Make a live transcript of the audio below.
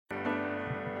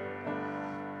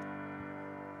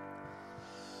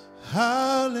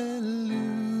Hallelujah,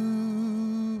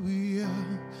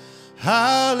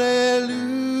 hallelujah,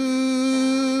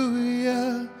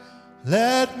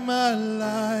 let my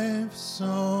life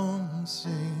song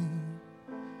sing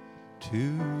to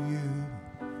you.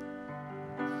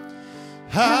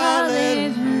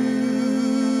 Hallelujah,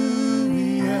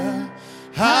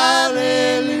 hallelujah,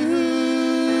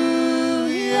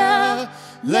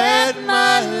 let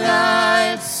my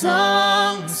life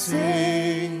song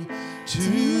sing to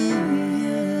you.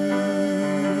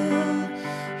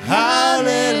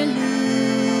 Hallelujah,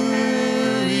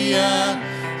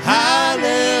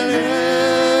 hallelujah,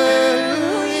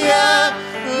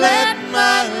 let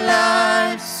my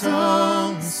life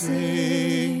song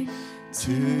sing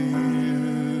to you.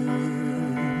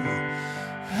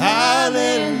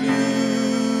 Hallelujah,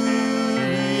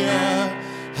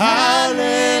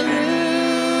 hallelujah,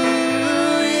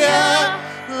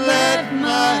 let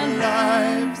my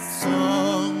life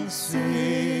song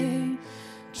sing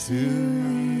to you.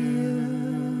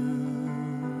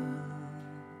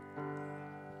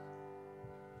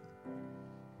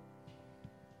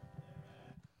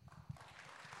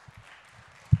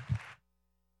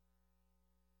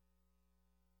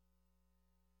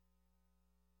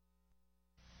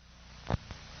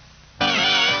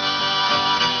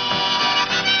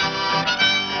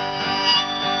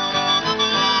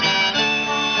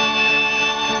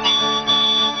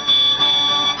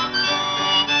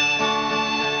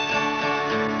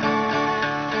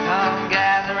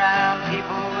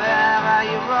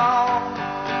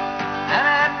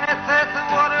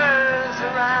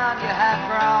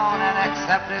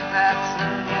 That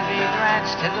soon you'll be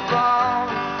drenched to the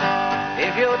bone.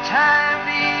 If your time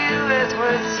to you is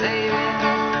worth saving,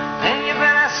 then you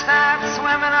better start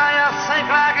swimming or you'll sink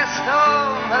like a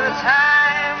stone. For the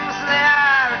times they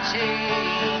are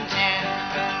changing.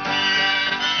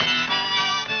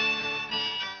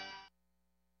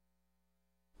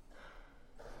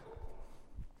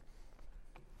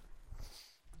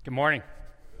 Good morning.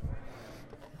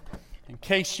 In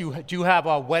case you do have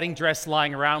a wedding dress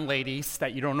lying around, ladies,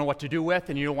 that you don't know what to do with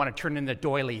and you don't want to turn into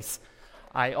doilies,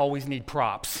 I always need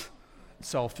props.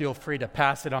 So feel free to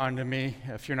pass it on to me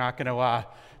if you're not going to,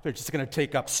 they're just going to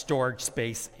take up storage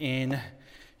space in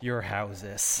your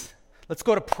houses. Let's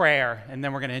go to prayer and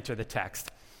then we're going to enter the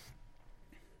text.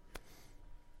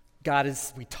 God,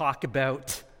 as we talk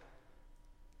about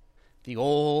the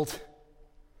old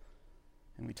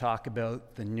and we talk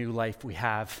about the new life we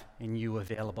have in you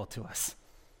available to us.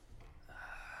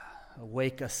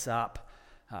 Wake us up.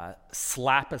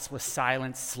 Slap us with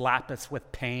silence. Slap us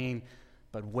with pain.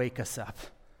 But wake us up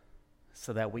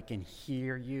so that we can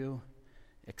hear you,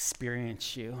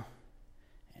 experience you,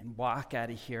 and walk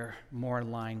out of here more in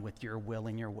line with your will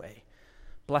and your way.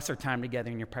 Bless our time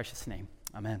together in your precious name.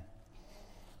 Amen.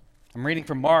 I'm reading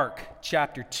from Mark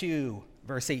chapter 2,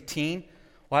 verse 18.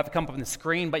 We'll have it come up on the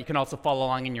screen, but you can also follow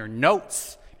along in your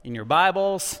notes, in your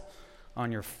Bibles,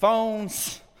 on your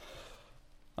phones,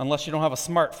 unless you don't have a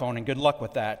smartphone, and good luck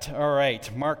with that. All right,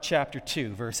 Mark chapter 2,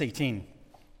 verse 18.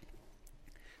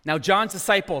 Now John's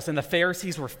disciples and the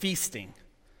Pharisees were feasting.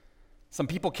 Some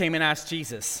people came and asked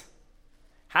Jesus,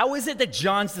 "How is it that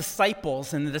John's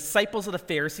disciples and the disciples of the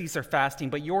Pharisees are fasting,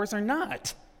 but yours are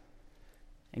not?"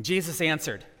 And Jesus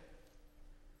answered,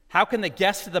 "How can the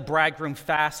guests of the bridegroom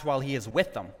fast while he is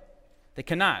with them? They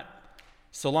cannot,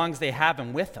 so long as they have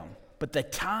him with them. But the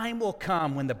time will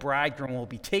come when the bridegroom will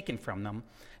be taken from them,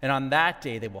 and on that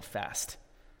day they will fast.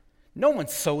 No one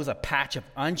sews a patch of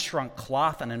unshrunk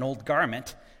cloth on an old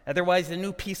garment, otherwise the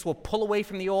new piece will pull away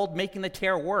from the old, making the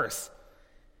tear worse.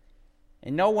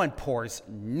 And no one pours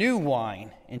new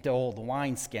wine into old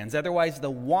wineskins. Otherwise,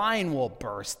 the wine will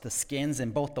burst the skins,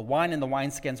 and both the wine and the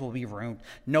wineskins will be ruined.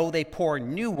 No, they pour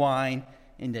new wine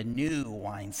into new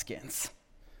wineskins."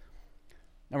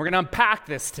 Now, we're going to unpack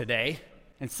this today.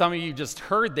 And some of you just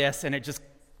heard this, and it just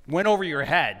went over your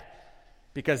head,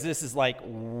 because this is like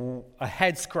a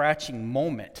head-scratching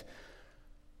moment.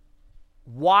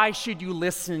 Why should you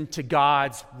listen to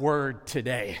God's word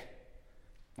today?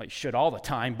 Well, you should all the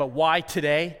time, but why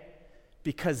today?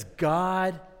 Because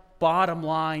God, bottom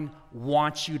line,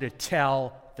 wants you to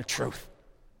tell the truth.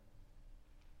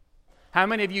 How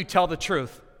many of you tell the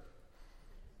truth?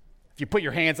 If you put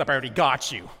your hands up, I already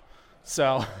got you.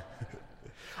 So,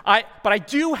 but I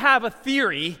do have a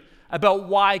theory about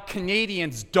why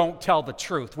Canadians don't tell the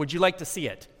truth. Would you like to see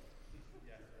it?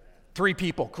 3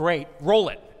 people, great. Roll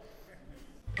it.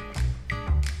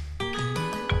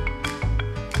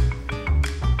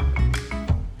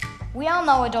 We all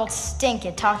know adults stink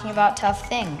at talking about tough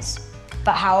things,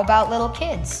 but how about little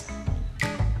kids?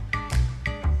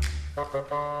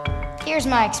 Here's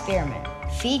my experiment.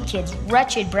 Feed kids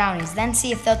wretched brownies, then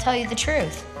see if they'll tell you the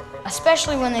truth,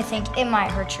 especially when they think it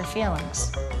might hurt your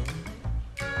feelings.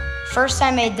 First,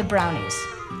 I made the brownies.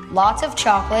 Lots of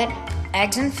chocolate,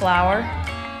 eggs and flour,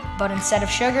 but instead of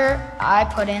sugar, I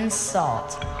put in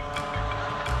salt.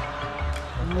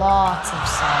 Lots of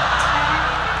salt.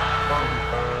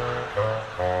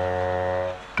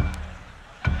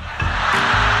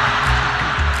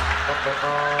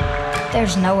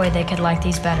 There's no way they could like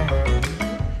these better.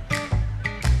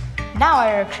 Now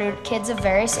I recruit kids of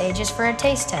various ages for a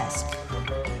taste test.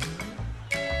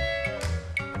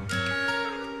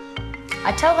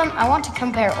 I tell them I want to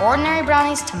compare ordinary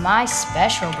brownies to my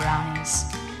special brownies.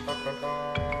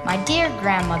 My dear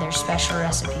grandmother's special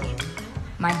recipe.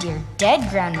 My dear dead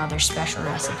grandmother's special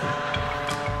recipe.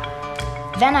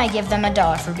 Then I give them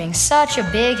 $1 for being such a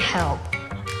big help.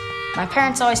 My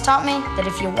parents always taught me that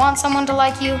if you want someone to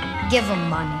like you, give them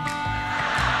money.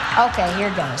 Okay,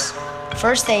 here goes.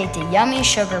 First, they ate the yummy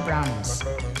sugar brownies.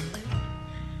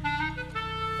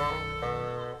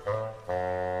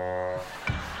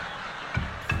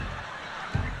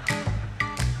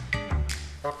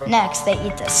 Next, they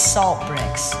eat the salt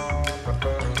bricks.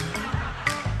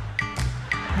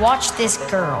 Watch this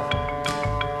girl.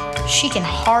 She can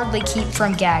hardly keep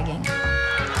from gagging.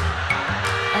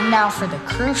 And now for the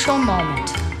crucial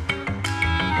moment.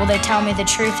 Will they tell me the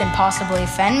truth and possibly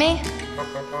offend me?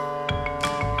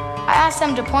 I asked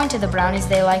them to point to the brownies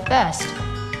they like best.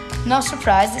 No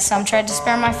surprise that some tried to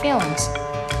spare my feelings.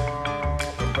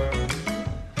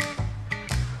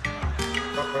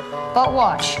 But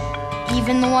watch,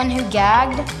 even the one who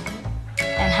gagged?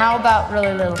 And how about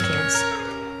really little kids?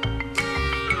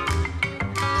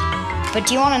 But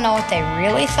do you want to know what they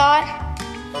really thought?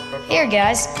 Here,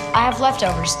 guys, I have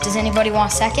leftovers. Does anybody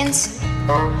want seconds?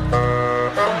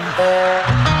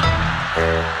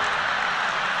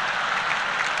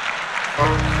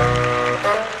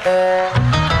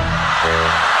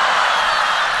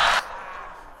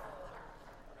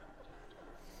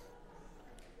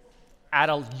 At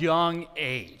a young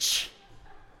age,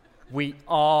 we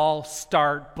all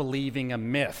start believing a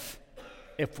myth.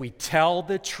 If we tell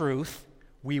the truth,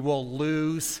 we will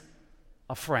lose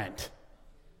a friend.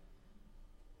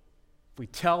 If we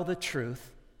tell the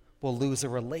truth, we'll lose a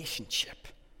relationship.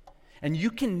 And you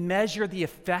can measure the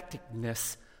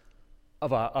effectiveness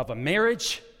of a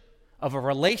marriage, of a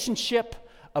relationship,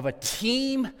 of a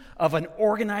team, of an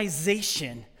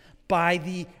organization by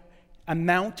the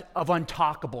amount of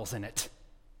untalkables in it.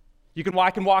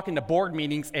 I can walk into board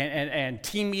meetings and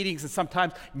team meetings, and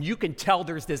sometimes you can tell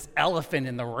there's this elephant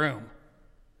in the room.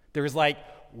 There's like,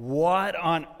 what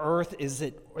on earth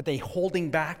are they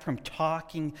holding back from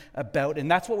talking about?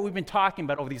 And that's what we've been talking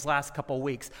about over these last couple of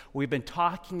weeks. We've been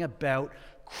talking about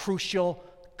crucial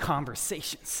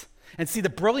conversations. And see, the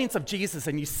brilliance of Jesus,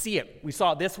 and you see it. We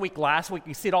saw it this week, last week.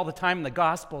 You see it all the time in the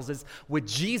Gospels, is with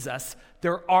Jesus,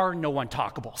 there are no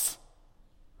untalkables.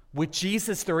 With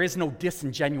Jesus, there is no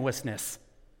disingenuousness.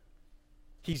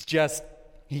 He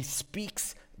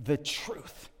speaks the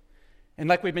truth. And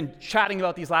like we've been chatting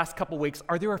about these last couple of weeks,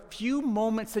 are there a few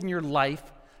moments in your life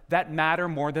that matter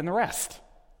more than the rest?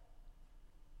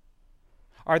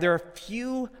 Are there a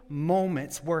few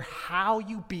moments where how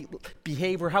you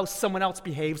behave or how someone else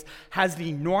behaves has an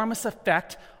enormous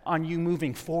effect on you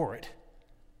moving forward?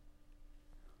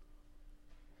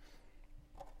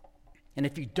 And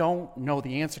if you don't know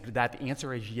the answer to that, the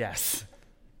answer is yes.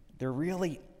 There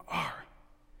really are.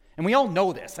 And we all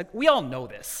know this. We all know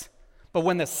this. But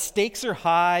when the stakes are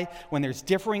high, when there's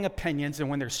differing opinions, and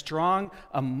when there's strong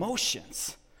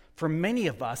emotions, for many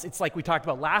of us, it's like we talked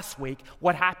about last week,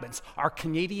 what happens? Our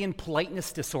Canadian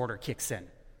politeness disorder kicks in.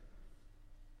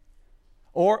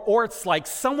 Or it's like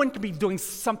someone can be doing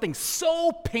something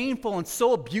so painful and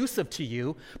so abusive to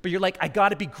you, but you're like, I got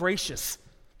to be gracious,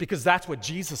 because that's what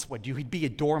Jesus would do. He'd be a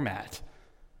doormat.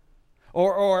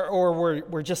 Or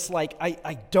we're just like,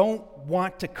 I don't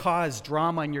want to cause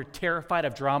drama, and you're terrified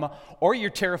of drama, or you're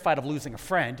terrified of losing a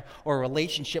friend or a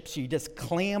relationship, so you just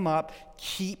clam up,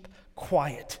 keep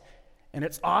quiet. And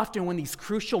it's often when these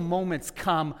crucial moments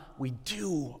come, we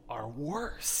do our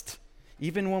worst,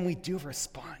 even when we do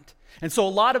respond. And so a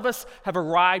lot of us have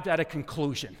arrived at a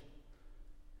conclusion.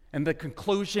 And the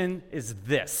conclusion is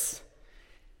this: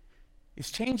 is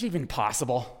change even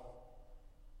possible?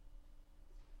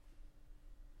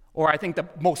 Or I think the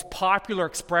most popular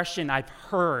expression I've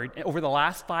heard over the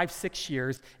last 5-6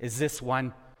 years is this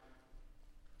one: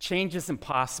 change is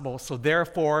impossible, so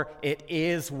therefore it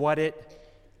is what it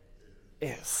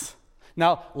is.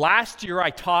 Now, last year I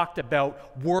talked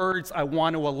about words I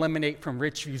want to eliminate from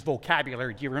Richview's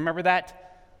vocabulary. Do you remember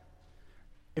that?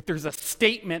 If there's a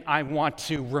statement I want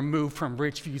to remove from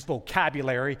Ridgeview's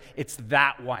vocabulary, it's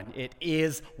that one. It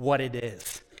is what it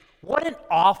is. What an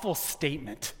awful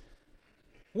statement.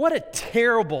 What a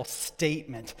terrible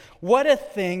statement. What a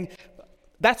thing.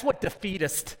 That's what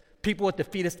people with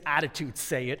defeatist attitudes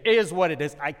say. It is what it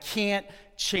is. I can't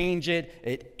change it.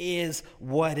 It is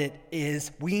what it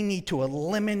is. We need to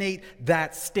eliminate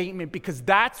that statement because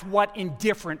that's what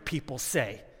indifferent people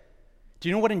say. Do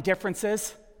you know what indifference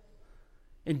is?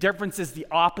 Indifference is the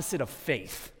opposite of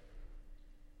faith.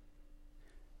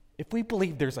 If we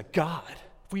believe there's a God,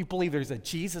 if we believe there's a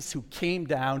Jesus who came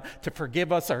down to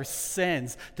forgive us our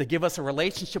sins, to give us a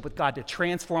relationship with God, to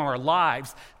transform our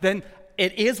lives, then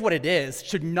it is what it is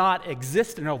should not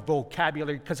exist in our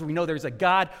vocabulary because we know there's a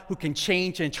God who can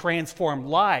change and transform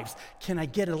lives. Can I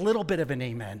get a little bit of an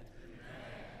amen?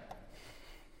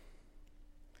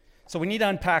 So we need to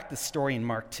unpack the story in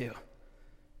Mark 2.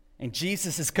 And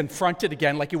Jesus is confronted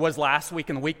again like he was last week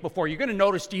and the week before. You're going to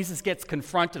notice Jesus gets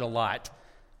confronted a lot.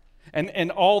 And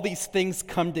all these things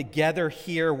come together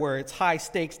here where it's high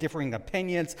stakes, differing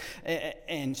opinions,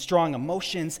 and strong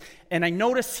emotions. And I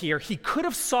notice here, he could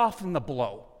have softened the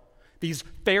blow. These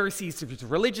Pharisees, these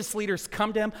religious leaders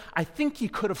come to him. I think he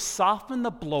could have softened the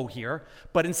blow here,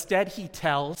 but instead he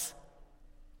tells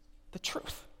the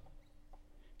truth.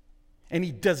 And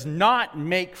he does not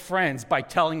make friends by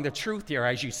telling the truth here,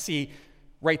 as you see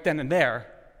right then and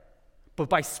there, but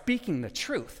by speaking the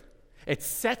truth. It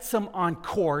sets them on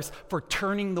course for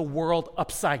turning the world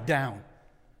upside down.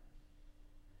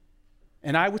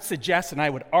 And I would suggest and I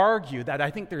would argue that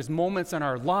I think there's moments in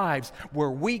our lives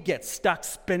where we get stuck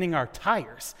spinning our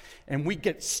tires and we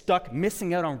get stuck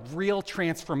missing out on real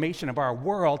transformation of our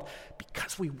world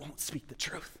because we won't speak the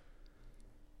truth.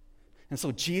 And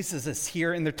so Jesus is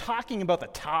here, and they're talking about the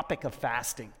topic of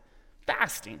fasting.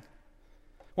 Fasting.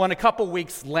 Well, in a couple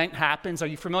weeks, Lent happens. Are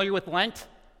you familiar with Lent?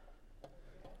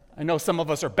 I know some of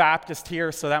us are Baptist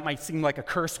here, so that might seem like a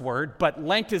curse word, but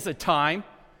Lent is a time,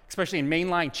 especially in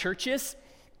mainline churches,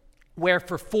 where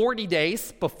for 40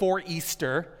 days before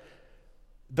Easter,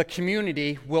 the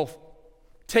community will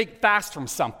take fast from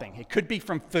something. It could be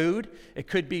from food, it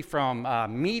could be from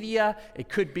media, it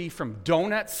could be from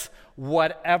donuts,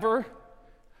 whatever.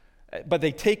 But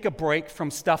they take a break from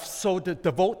stuff so to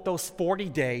devote those 40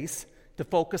 days to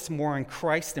focus more on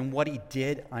Christ and what he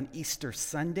did on Easter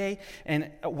Sunday, and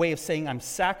a way of saying, I'm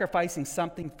sacrificing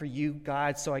something for you,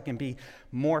 God, so I can be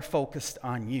more focused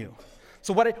on you.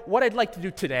 So what I'd like to do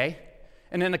today,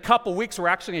 and in a couple weeks we're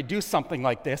actually going to do something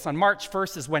like this. On March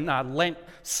 1st is when Lent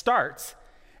starts,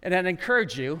 and I'd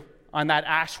encourage you on that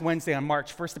Ash Wednesday on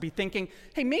March 1st to be thinking,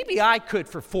 hey, maybe I could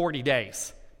for 40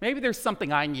 days. Maybe there's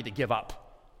something I need to give up.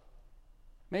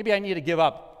 Maybe I need to give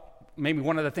up maybe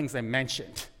one of the things I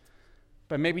mentioned,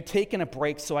 but maybe taking a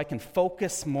break so I can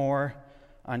focus more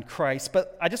on Christ.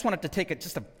 But I just wanted to take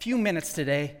just a few minutes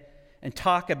today and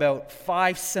talk about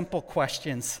 5 simple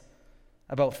questions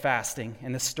about fasting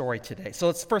in this story today. So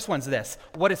the first one's this.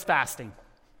 What is fasting?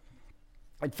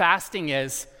 And fasting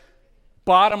is,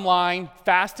 bottom line,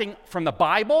 fasting from the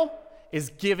Bible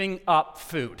is giving up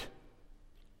food.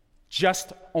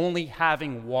 Just only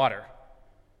having water.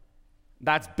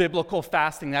 That's biblical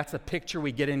fasting. That's a picture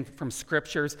we get in from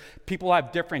scriptures. People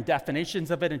have different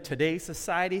definitions of it in today's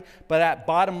society, but at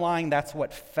bottom line, that's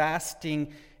what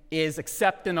fasting is,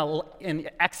 except in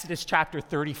Exodus chapter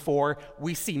 34,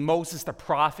 we see Moses the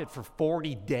prophet for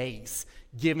 40 days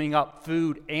giving up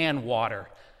food and water.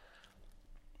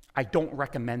 I don't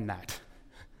recommend that.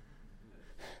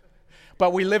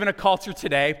 But we live in a culture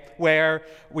today where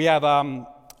we have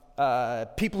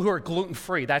people who are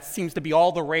gluten-free. That seems to be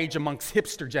all the rage amongst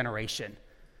hipster generation.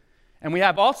 And we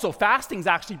have also, fasting's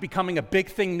actually becoming a big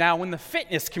thing now in the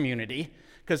fitness community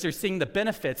because they're seeing the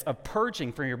benefits of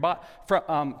purging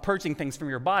purging things from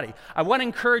your body. I want to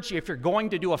encourage you, if you're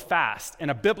going to do a fast, and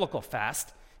a biblical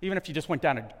fast, even if you just went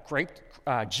down to grape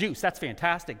juice, that's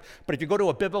fantastic. But if you go to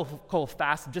a biblical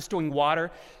fast of just doing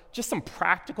water, just some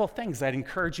practical things I'd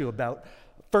encourage you about.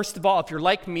 First of all, if you're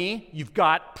like me, you've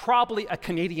got probably a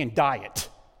Canadian diet.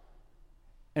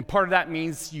 And part of that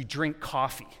means you drink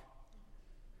coffee.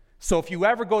 So if you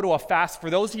ever go to a fast, for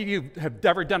those of you who have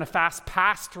ever done a fast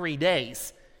past 3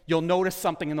 days, you'll notice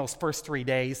something in those first 3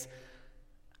 days,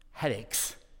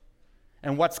 headaches.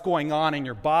 And what's going on in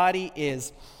your body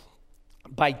is,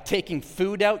 by taking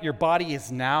food out, your body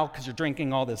is now, because you're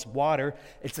drinking all this water,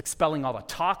 it's expelling all the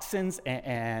toxins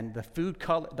and the food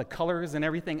the colors and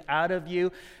everything out of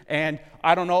you. And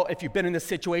I don't know if you've been in this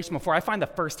situation before. I find the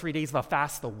first 3 days of a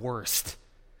fast the worst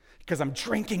because I'm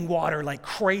drinking water like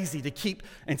crazy to keep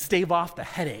and stave off the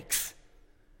headaches.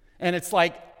 And it's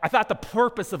like, I thought the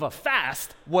purpose of a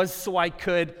fast was so I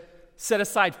could set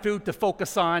aside food to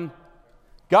focus on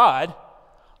God.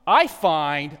 I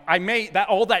find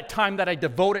all that time that I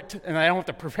devote it to, and I don't have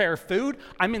to prepare food,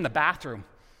 I'm in the bathroom.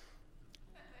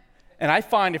 And I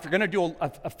find if you're going to do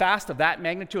a fast of that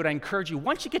magnitude, I encourage you,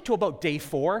 once you get to about day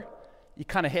 4, you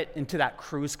kind of hit into that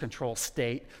cruise control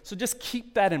state. So just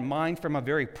keep that in mind from a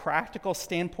very practical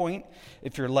standpoint.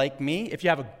 If you're like me, if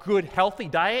you have a good, healthy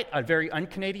diet, a very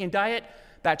un-Canadian diet,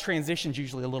 that transition's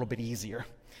usually a little bit easier.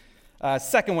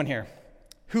 Second one here,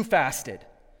 who fasted?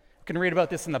 You can read about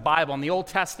this in the Bible. In the Old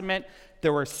Testament,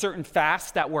 there were certain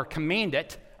fasts that were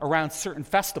commanded around certain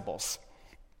festivals.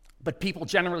 But people,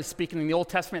 generally speaking, in the Old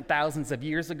Testament, thousands of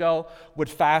years ago, would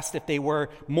fast if they were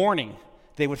mourning.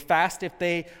 They would fast if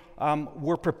they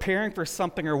were preparing for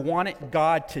something or wanted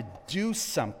God to do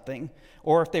something,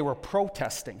 or if they were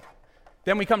protesting.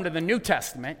 Then we come to the New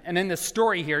Testament, and in this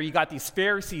story here, you got these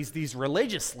Pharisees, these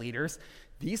religious leaders.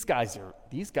 These guys are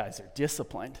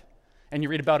disciplined. And you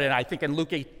read about it, I think, in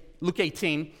Luke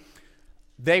 18,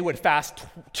 they would fast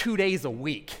 2 days a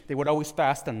week. They would always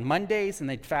fast on Mondays, and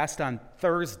they'd fast on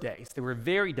Thursdays. They were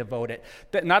very devoted.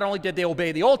 But not only did they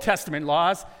obey the Old Testament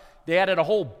laws, they added a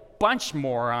whole bunch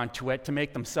more onto it to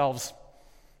make themselves,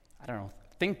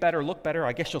 think better, look better.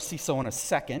 I guess you'll see so in a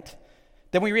second.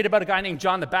 Then we read about a guy named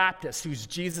John the Baptist, who's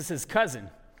Jesus' cousin.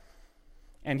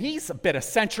 And he's a bit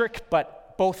eccentric,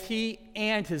 but both he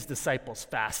and his disciples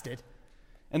fasted.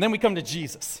 And then we come to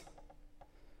Jesus.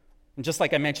 And just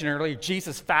like I mentioned earlier,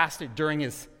 Jesus fasted during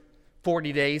his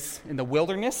 40 days in the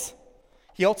wilderness.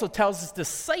 He also tells his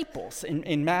disciples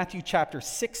in Matthew chapter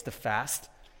 6 to fast.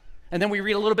 And then we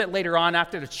read a little bit later on,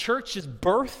 after the church's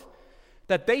birth,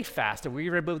 that they fasted. We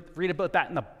read about that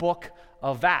in the book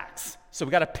of Acts. So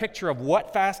we got a picture of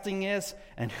what fasting is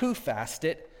and who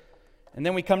fasted. And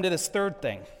then we come to this third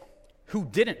thing, who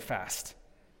didn't fast.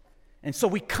 And so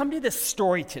we come to this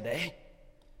story today.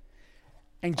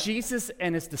 And Jesus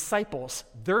and his disciples,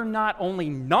 they're not only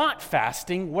not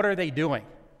fasting, what are they doing?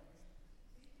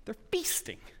 They're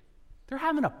feasting. They're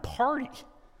having a party.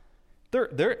 They're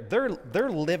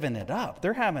living it up.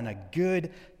 They're having a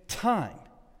good time.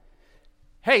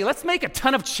 Hey, let's make a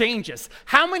ton of changes.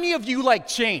 How many of you like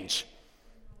change?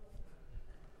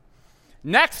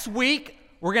 Next week,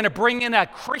 we're going to bring in a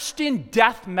Christian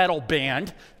death metal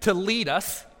band to lead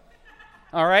us.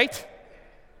 All right?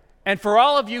 And for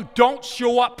all of you, don't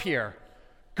show up here.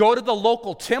 Go to the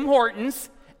local Tim Hortons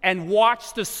and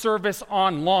watch the service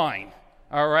online,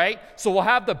 all right? So we'll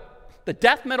have the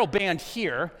death metal band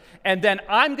here, and then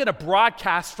I'm going to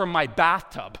broadcast from my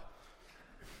bathtub.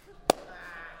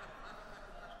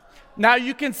 Now,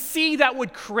 you can see that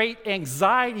would create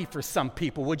anxiety for some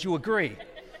people. Would you agree?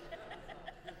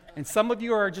 And some of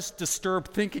you are just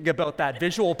disturbed thinking about that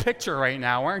visual picture right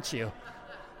now, aren't you?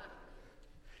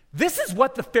 This is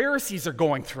what the Pharisees are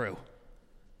going through.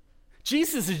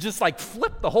 Jesus is just like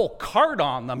flipped the whole card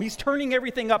on them. He's turning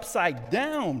everything upside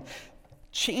down.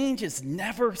 Change is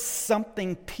never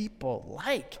something people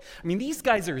like. I mean, these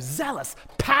guys are zealous,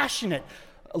 passionate,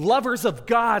 lovers of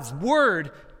God's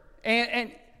word,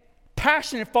 and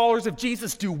passionate followers of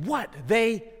Jesus do what?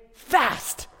 They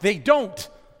fast. They don't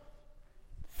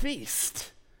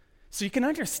feast. So you can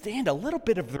understand a little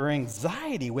bit of their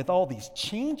anxiety with all these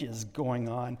changes going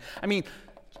on. I mean,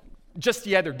 just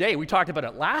the other day, we talked about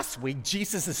it last week,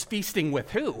 Jesus is feasting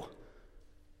with who?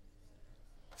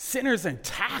 Sinners and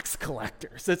tax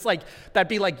collectors. It's like, that'd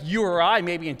be like you or I,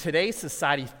 maybe in today's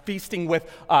society, feasting with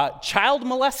child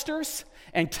molesters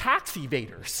and tax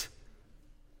evaders.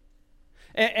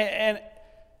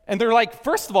 And they're like,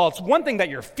 first of all, it's one thing that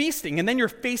you're feasting, and then you're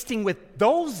feasting with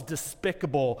those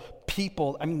despicable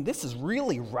people. I mean, this is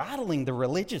really rattling the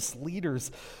religious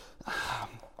leaders'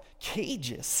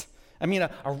 cages. I mean,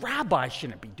 a rabbi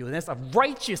shouldn't be doing this. A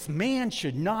righteous man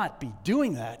should not be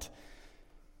doing that.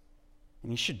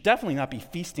 And you should definitely not be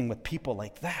feasting with people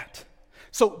like that.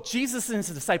 So Jesus and his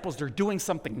disciples, they're doing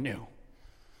something new.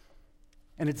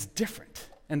 And it's different.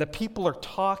 And the people are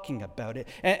talking about it.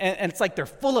 And it's like they're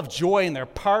full of joy, and they're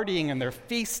partying, and they're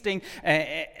feasting.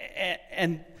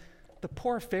 And the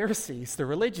poor Pharisees, the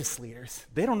religious leaders,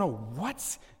 they don't know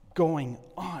what's going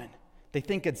on. They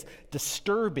think it's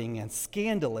disturbing and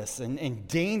scandalous and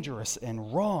dangerous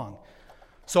and wrong.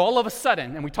 So all of a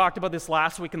sudden, and we talked about this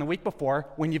last week and the week before,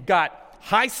 when you've got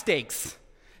high stakes,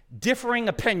 differing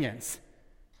opinions,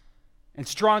 and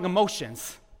strong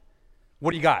emotions,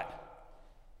 what do you got?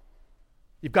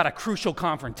 You've got a crucial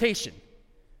confrontation.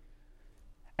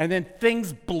 And then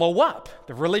things blow up.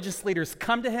 The religious leaders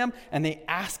come to him and they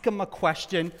ask him a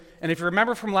question. And if you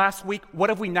remember from last week,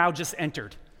 what have we now just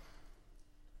entered?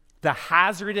 the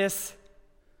hazardous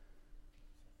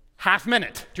half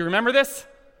minute. Do you remember this?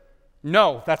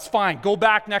 No, that's fine. Go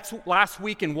back last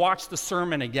week and watch the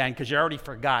sermon again because you already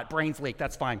forgot. Brains leak,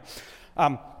 that's fine.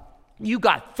 You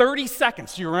got 30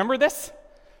 seconds. Do you remember this?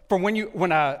 From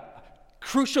when a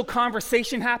crucial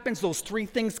conversation happens, those three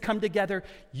things come together.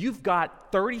 You've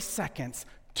got 30 seconds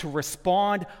to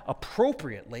respond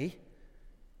appropriately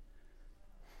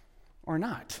or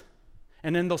not.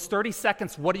 And in those 30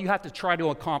 seconds, what do you have to try to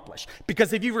accomplish?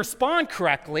 Because if you respond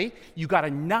correctly, you got a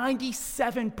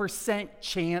 97%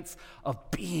 chance of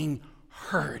being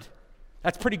heard.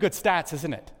 That's pretty good stats,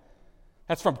 isn't it?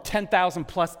 That's from 10,000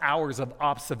 plus hours of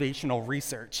observational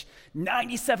research.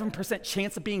 97%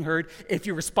 chance of being heard if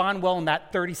you respond well in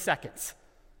that 30 seconds.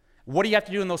 What do you have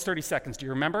to do in those 30 seconds? Do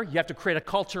you remember? You have to create a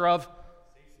culture of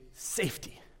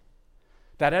safety.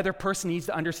 That other person needs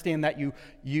to understand that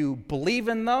you believe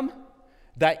in them,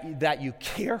 that you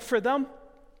care for them.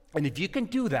 And if you can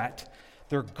do that,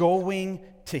 they're going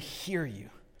to hear you.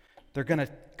 They're going to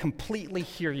completely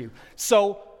hear you.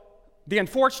 So the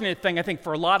unfortunate thing, I think,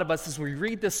 for a lot of us is we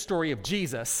read this story of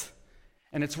Jesus,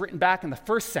 and it's written back in the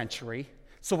first century,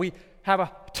 so we have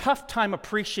a tough time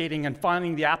appreciating and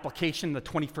finding the application in the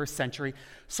 21st century.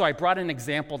 So I brought an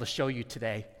example to show you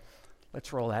today.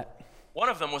 Let's roll that. One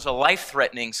of them was a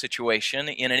life-threatening situation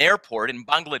in an airport in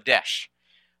Bangladesh.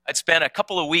 I'd spent a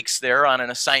couple of weeks there on an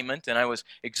assignment, and I was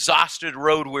exhausted,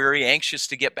 road-weary, anxious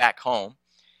to get back home.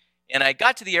 And I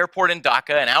got to the airport in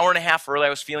Dhaka an hour and a half early. I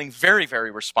was feeling very, very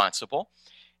responsible.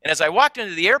 And as I walked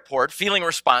into the airport, feeling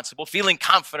responsible, feeling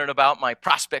confident about my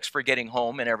prospects for getting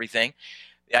home and everything,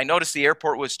 I noticed the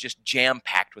airport was just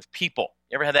jam-packed with people.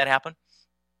 You ever had that happen?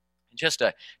 Just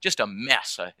a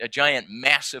mess, a giant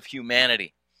mass of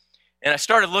humanity. And I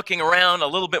started looking around a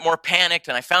little bit more panicked,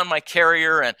 and I found my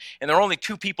carrier, and there were only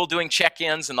 2 people doing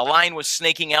check-ins, and the line was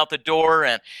snaking out the door,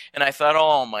 and I thought,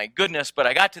 oh my goodness, but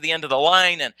I got to the end of the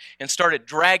line and started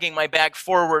dragging my bag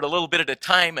forward a little bit at a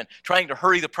time and trying to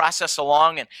hurry the process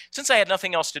along. And since I had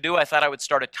nothing else to do, I thought I would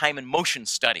start a time and motion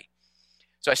study.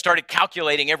 So I started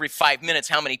calculating every 5 minutes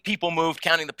how many people moved,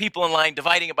 counting the people in line,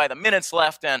 dividing it by the minutes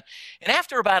left, and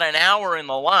after about an hour in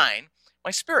the line, my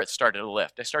spirits started to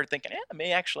lift. I started thinking, I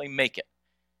may actually make it.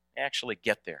 I actually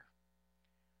get there.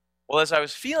 Well, as I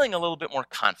was feeling a little bit more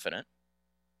confident,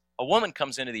 a woman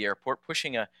comes into the airport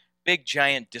pushing a big,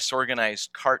 giant,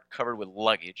 disorganized cart covered with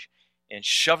luggage and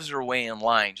shoves her way in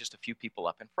line just a few people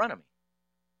up in front of me.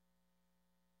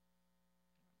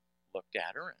 Looked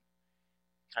at her and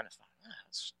kind of thought,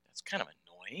 that's kind of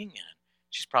annoying, and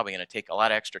she's probably going to take a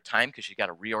lot of extra time because she's got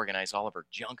to reorganize all of her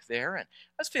junk there. And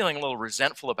I was feeling a little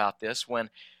resentful about this when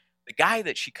the guy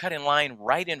that she cut in line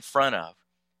right in front of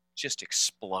just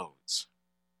explodes.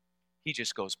 He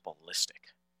just goes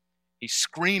ballistic. He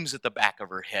screams at the back of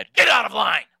her head, "Get out of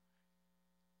line!"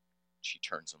 She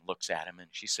turns and looks at him and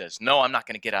she says, "No, I'm not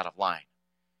going to get out of line."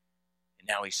 And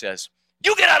now he says,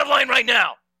 "You get out of line right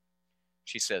now!"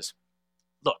 She says,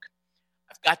 "Look,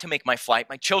 I've got to make my flight.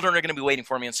 My children are going to be waiting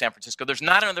for me in San Francisco. There's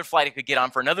not another flight I could get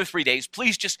on for another 3 days.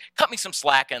 Please just cut me some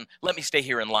slack and let me stay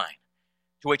here in line."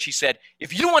 To which he said,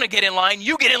 "If you want to get in line,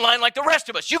 you get in line like the rest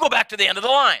of us. You go back to the end of the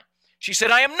line." She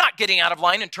said, "I am not getting out of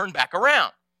line," and turned back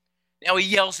around. Now he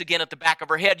yells again at the back of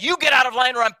her head, "You get out of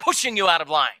line or I'm pushing you out of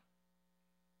line."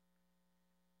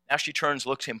 Now she turns,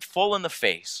 looks him full in the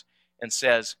face, and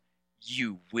says,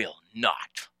 "You will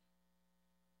not."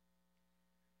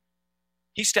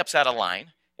 He steps out of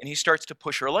line, and he starts to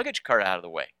push her luggage cart out of the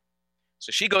way.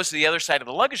 So she goes to the other side of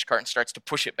the luggage cart and starts to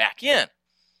push it back in.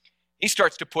 He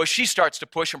starts to push, she starts to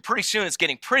push, and pretty soon it's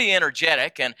getting pretty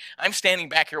energetic, and I'm standing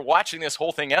back here watching this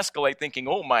whole thing escalate thinking,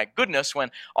 oh my goodness,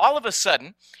 when all of a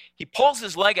sudden he pulls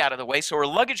his leg out of the way so her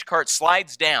luggage cart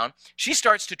slides down. She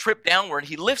starts to trip downward.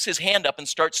 He lifts his hand up and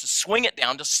starts to swing it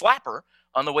down to slap her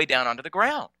on the way down onto the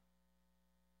ground.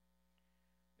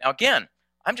 Now again,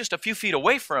 I'm just a few feet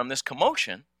away from this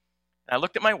commotion, and I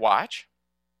looked at my watch,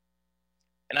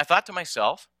 and I thought to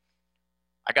myself,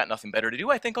 I got nothing better to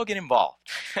do. I think I'll get involved.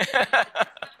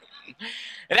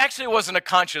 It actually wasn't a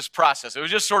conscious process. It was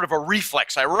just sort of a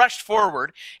reflex. I rushed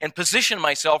forward and positioned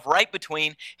myself right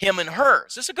between him and her.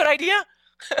 Is this a good idea?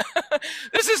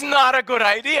 This is not a good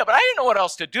idea, but I didn't know what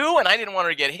else to do, and I didn't want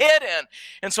her to get hit,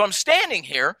 and so I'm standing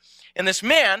here, and this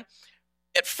man,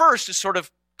 at first, is sort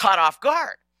of caught off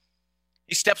guard.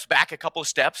 He steps back a couple of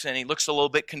steps, and he looks a little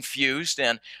bit confused,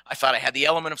 and I thought I had the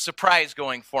element of surprise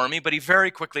going for me, but he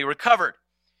very quickly recovered.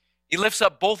 He lifts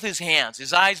up both his hands.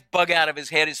 His eyes bug out of his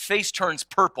head. His face turns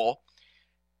purple.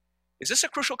 Is this a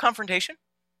crucial confrontation?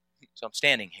 So I'm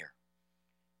standing here,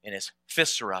 and his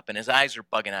fists are up, and his eyes are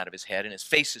bugging out of his head, and his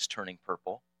face is turning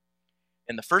purple.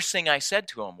 And the first thing I said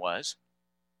to him was,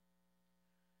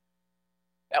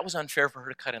 that was unfair for her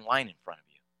to cut in line in front of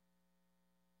you.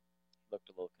 He looked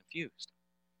a little confused.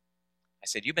 I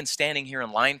said, you've been standing here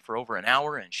in line for over an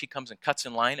hour and she comes and cuts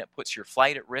in line. It puts your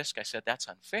flight at risk. I said, that's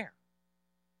unfair.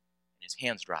 And his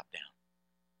hands dropped down.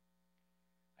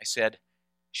 I said,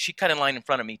 she cut in line in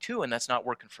front of me too, and that's not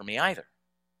working for me either.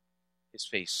 His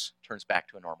face turns back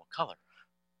to a normal color.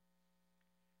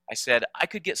 I said, I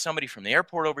could get somebody from the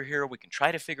airport over here. We can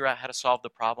try to figure out how to solve the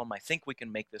problem. I think we can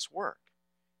make this work.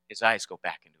 His eyes go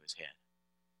back into his head.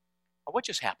 Well, what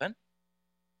just happened?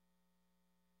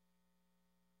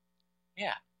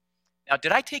 Yeah. Now,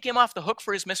 did I take him off the hook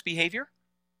for his misbehavior?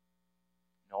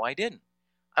 No, I didn't.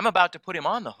 I'm about to put him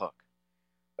on the hook.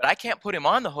 But I can't put him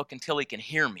on the hook until he can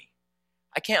hear me.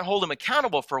 I can't hold him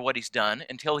accountable for what he's done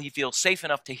until he feels safe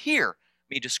enough to hear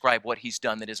me describe what he's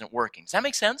done that isn't working. Does that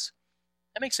make sense?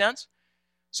 That makes sense?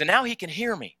 So now he can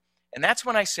hear me. And that's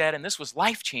when I said, and this was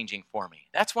life-changing for me,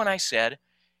 that's when I said,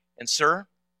 and sir,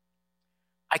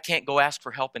 I can't go ask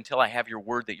for help until I have your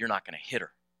word that you're not going to hit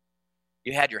her.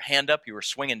 You had your hand up, you were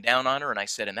swinging down on her, and I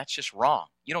said, and that's just wrong.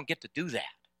 You don't get to do that.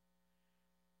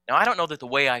 Now, I don't know that the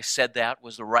way I said that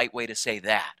was the right way to say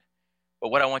that, but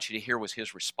what I want you to hear was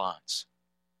his response.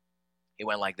 He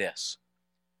went like this.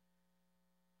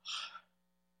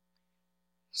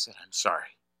 He said, I'm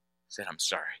sorry. He said, I'm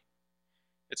sorry.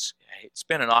 It's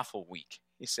been an awful week.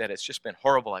 He said, it's just been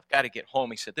horrible. I've got to get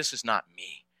home. He said, this is not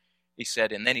me. He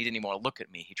said, and then he didn't even want to look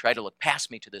at me. He tried to look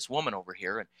past me to this woman over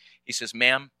here, and he says,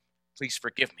 ma'am, please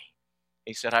forgive me.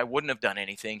 He said, I wouldn't have done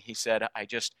anything. He said, I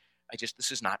just,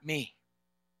 this is not me.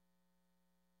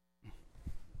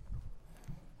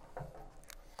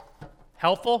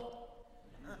 Helpful?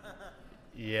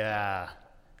 Yeah.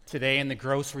 Today in the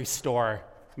grocery store,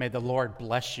 may the Lord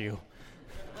bless you.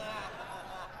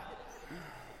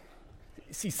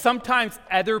 See, sometimes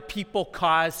other people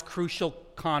cause crucial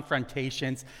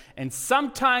confrontations, and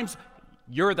sometimes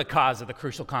you're the cause of the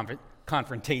crucial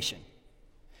confrontation.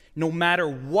 No matter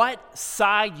what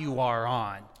side you are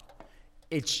on,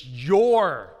 it's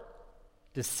your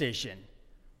decision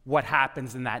what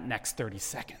happens in that next 30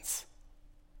 seconds.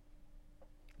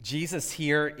 Jesus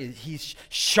here, he's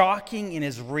shocking in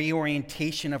his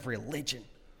reorientation of religion,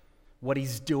 what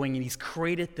he's doing, and he's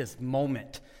created this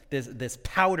moment, this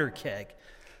powder keg.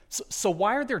 So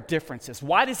why are there differences?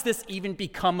 Why does this even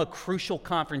become a crucial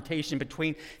confrontation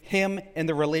between him and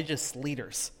the religious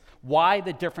leaders? Why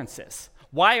the differences?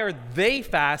 Why are they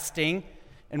fasting,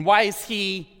 and why is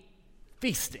he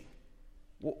feasting?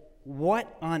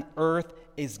 What on earth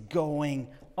is going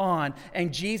on?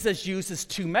 And Jesus uses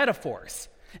two metaphors.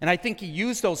 And I think he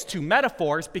used those two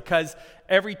metaphors because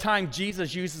every time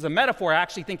Jesus uses a metaphor, I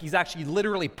actually think he's actually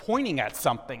literally pointing at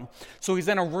something. So he's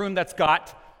in a room that's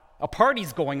got a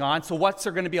party's going on, so what's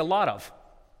there going to be a lot of?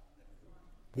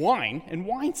 Wine and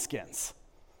wineskins.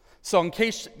 So in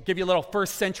case, give you a little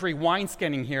first century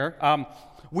wineskinning here,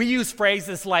 we use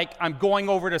phrases like, I'm going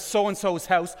over to so-and-so's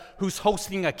house who's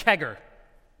hosting a kegger.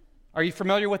 Are you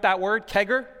familiar with that word,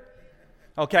 kegger?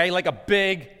 Okay, like a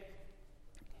big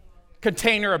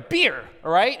container of beer,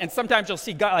 all right? And sometimes you'll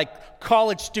see like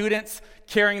college students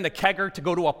carrying the kegger to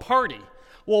go to a party.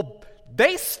 Well,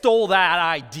 they stole that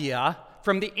idea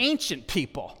from the ancient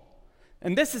people.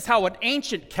 And this is how an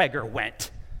ancient kegger went.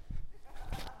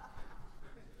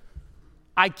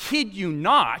 I kid you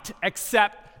not,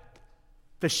 except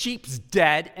the sheep's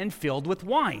dead and filled with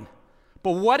wine.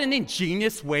 But what an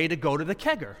ingenious way to go to the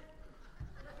kegger.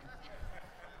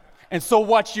 And so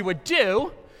what you would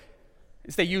do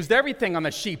is they used everything on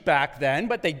the sheep back then,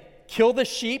 but they kill the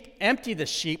sheep, empty the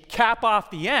sheep, cap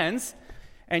off the ends,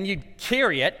 and you'd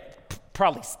carry it,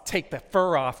 probably take the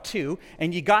fur off too,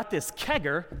 and you got this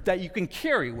kegger that you can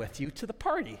carry with you to the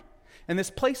party. And this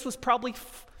place was probably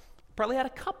had a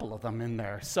couple of them in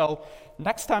there. So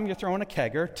next time you're throwing a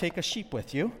kegger, take a sheep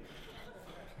with you.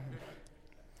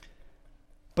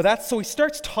 But so he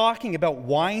starts talking about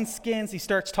wineskins, he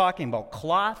starts talking about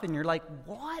cloth, and you're like,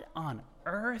 what on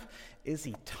earth is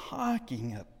he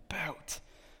talking about?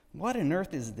 What on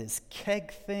earth is this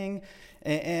keg thing?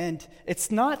 And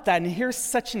it's not that, and here's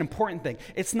such an important thing.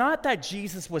 It's not that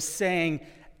Jesus was saying,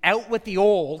 out with the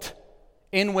old,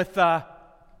 in with the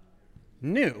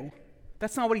new.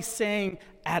 That's not what he's saying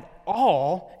at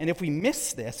all. And if we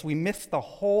miss this, we miss the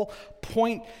whole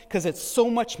point, because it's so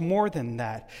much more than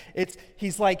that.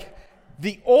 He's like,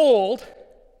 the old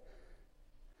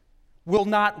will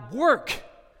not work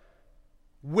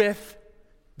with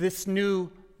this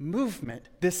new movement,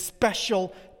 this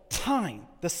special time,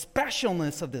 the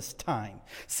specialness of this time.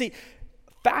 See,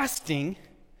 fasting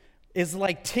is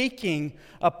like taking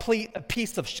a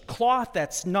piece of cloth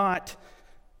that's not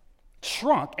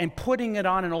shrunk and putting it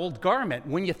on an old garment.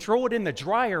 When you throw it in the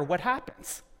dryer, what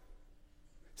happens?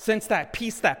 Since that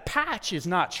patch is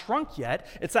not shrunk yet,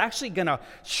 it's actually going to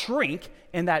shrink,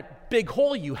 and that big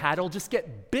hole you had will just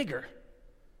get bigger.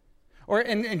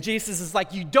 And Jesus is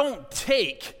like, you don't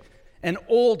take an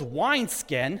old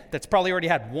wineskin that's probably already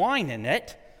had wine in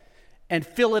it and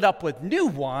fill it up with new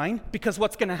wine, because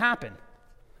what's going to happen?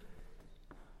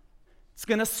 It's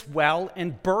going to swell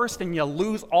and burst, and you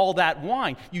lose all that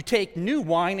wine. You take new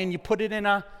wine and you put it in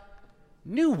a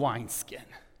new wineskin.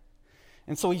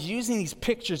 And so he's using these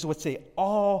pictures which they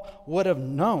all would have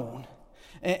known.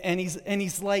 And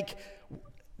he's like,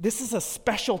 this is a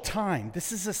special time.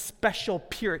 This is a special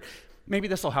period. Maybe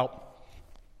this will help.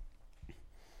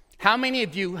 How many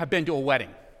of you have been to a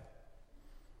wedding?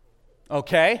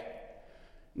 Okay.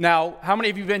 Now, how many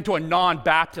of you have been to a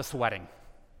non-Baptist wedding?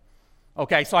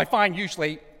 Okay, so I find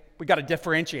usually we got to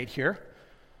differentiate here,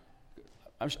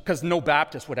 because no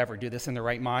Baptist would ever do this in their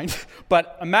right mind.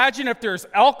 But imagine if there's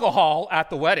alcohol at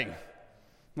the wedding.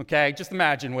 Okay, just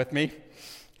imagine with me.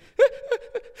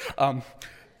 Why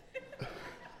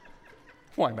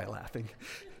am I laughing?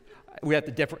 We have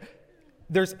to differ.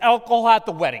 There's alcohol at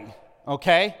the wedding,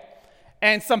 okay?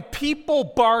 And some people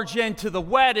barge into the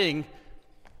wedding,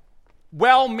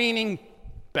 well-meaning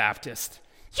Baptist.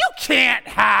 You can't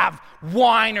have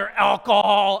wine or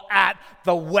alcohol at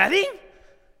the wedding.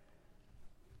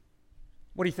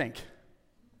 What do you think?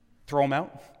 Throw them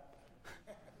out?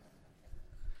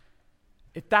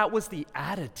 If that was the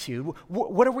attitude,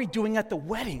 what are we doing at the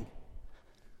wedding?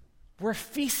 We're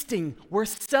feasting, we're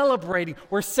celebrating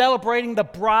the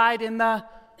bride and the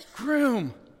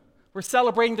groom. We're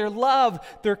celebrating their love,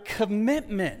 their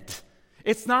commitment.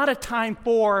 It's not a time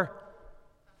for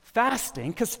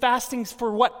fasting, because fasting's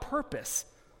for what purpose?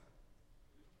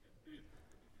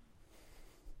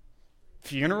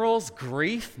 Funerals,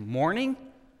 grief, mourning.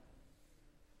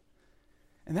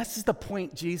 And that's just the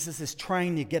point Jesus is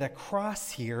trying to get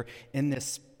across here in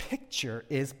this picture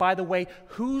is, by the way,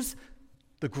 who's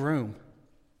the groom?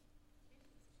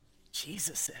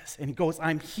 Jesus is. And he goes,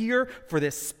 I'm here for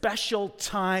this special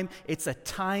time. It's a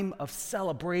time of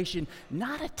celebration,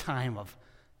 not a time of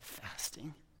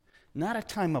fasting, not a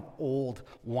time of old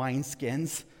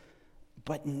wineskins,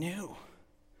 but new.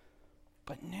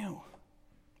 But new.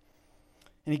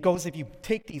 And he goes, if you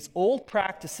take these old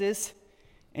practices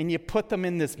and you put them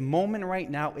in this moment right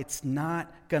now, it's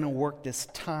not going to work. This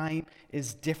time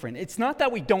is different. It's not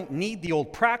that we don't need the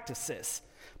old practices,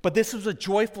 but this was a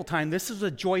joyful time. This is a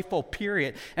joyful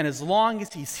period. And as long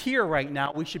as he's here right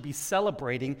now, we should be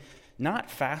celebrating,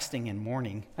 not fasting and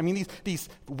mourning. I mean, these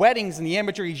weddings and the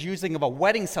imagery he's using of a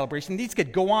wedding celebration, these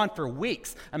could go on for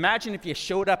weeks. Imagine if you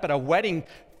showed up at a wedding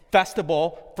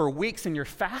festival for weeks and you're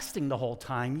fasting the whole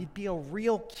time. You'd be a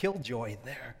real killjoy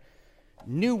there.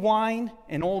 New wine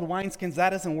and old wineskins, that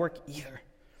doesn't work either.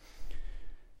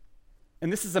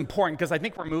 And this is important because I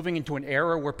think we're moving into an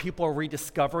era where people are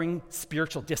rediscovering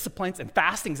spiritual disciplines, and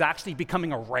fasting is actually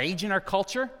becoming a rage in our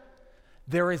culture.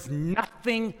 There is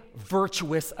nothing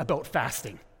virtuous about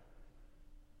fasting.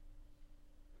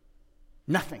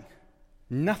 Nothing.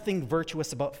 Nothing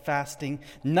virtuous about fasting,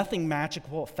 nothing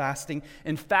magical about fasting.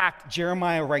 In fact,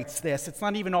 Jeremiah writes this. It's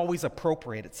not even always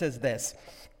appropriate. It says this.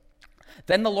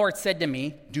 Then the Lord said to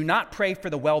me, do not pray for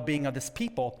the well-being of this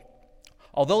people.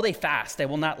 Although they fast, I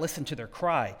will not listen to their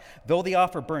cry. Though they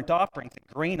offer burnt offerings and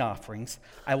grain offerings,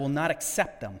 I will not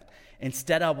accept them.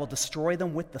 Instead, I will destroy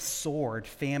them with the sword,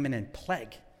 famine, and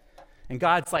plague. And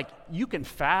God's like, you can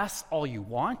fast all you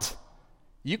want.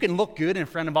 You can look good in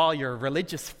front of all your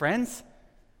religious friends.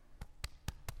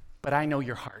 But I know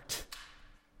your heart.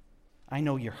 I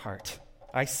know your heart.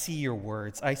 I see your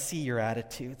words. I see your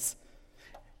attitudes.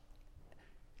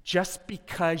 Just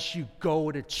because you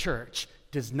go to church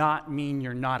does not mean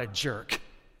you're not a jerk.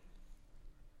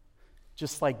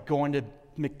 Just like going to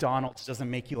McDonald's doesn't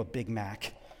make you a Big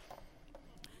Mac.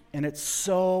 And it's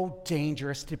so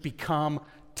dangerous to become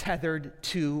tethered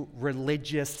to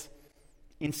religious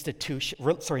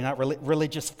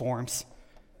religious forms.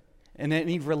 And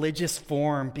any religious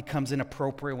form becomes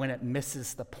inappropriate when it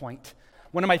misses the point.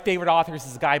 One of my favorite authors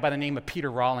is a guy by the name of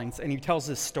Peter Rawlings, and he tells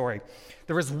this story.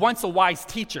 There was once a wise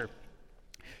teacher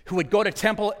who would go to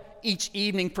temple each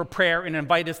evening for prayer and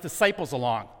invite his disciples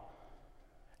along.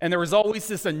 And there was always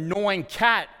this annoying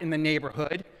cat in the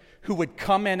neighborhood who would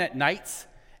come in at nights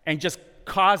and just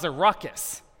cause a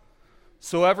ruckus.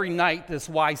 So every night, this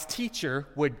wise teacher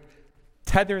would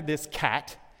tether this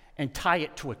cat and tie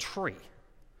it to a tree.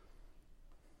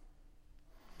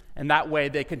 And that way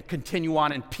they could continue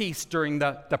on in peace during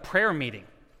the prayer meeting.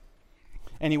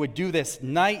 And he would do this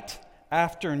night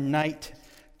after night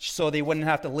so they wouldn't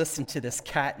have to listen to this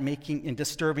cat making and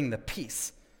disturbing the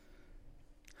peace.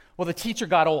 Well, the teacher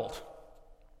got old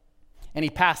and he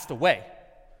passed away.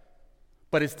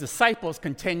 But his disciples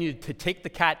continued to take the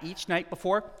cat each night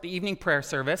before the evening prayer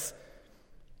service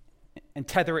and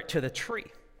tether it to the tree.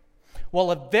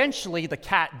 Well, eventually the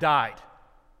cat died.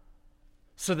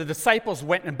 So the disciples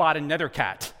went and bought another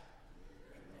cat.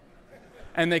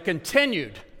 And they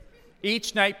continued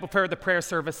each night before the prayer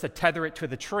service to tether it to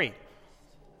the tree.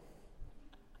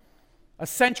 A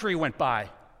century went by.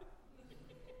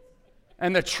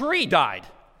 And the tree died.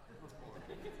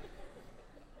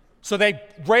 So they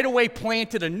right away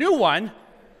planted a new one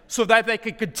so that they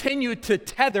could continue to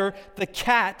tether the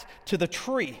cat to the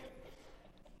tree.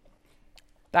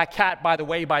 That cat, by the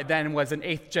way, by then was an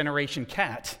 8th generation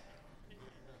cat.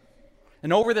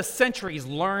 And over the centuries,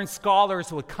 learned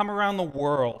scholars would come around the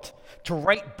world to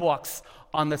write books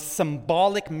on the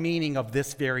symbolic meaning of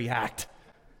this very act.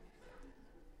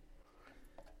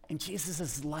 And Jesus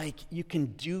is like, you can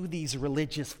do these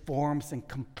religious forms and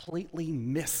completely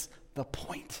miss the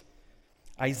point.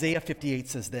 Isaiah 58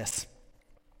 says this,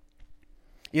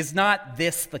 "Is not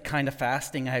this the kind of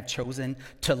fasting I have chosen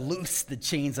to loose the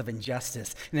chains of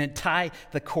injustice and untie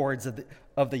the cords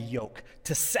of the yoke,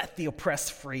 to set the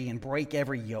oppressed free and break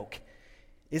every yoke?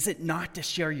 Is it not to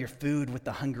share your food with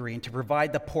the hungry and to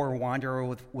provide the poor wanderer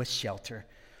with shelter?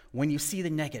 When you see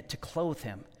the naked, to clothe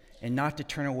him and not to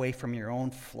turn away from your own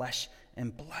flesh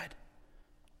and blood."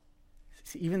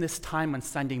 See, even this time on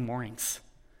Sunday mornings,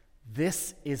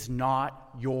 this is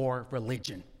not your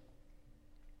religion.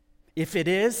 If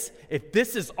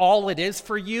this is all it is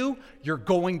for you, you're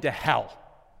going to hell.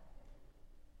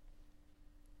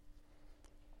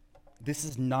 This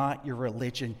is not your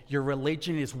religion. Your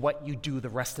religion is what you do the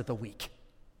rest of the week.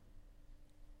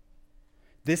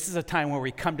 This is a time where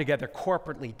we come together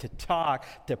corporately to talk,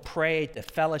 to pray, to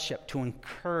fellowship, to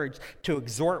encourage, to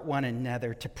exhort one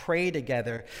another, to pray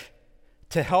together,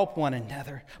 to help one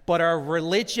another. But our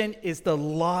religion is the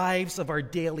lives of our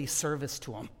daily service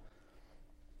to Him.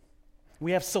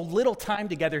 We have so little time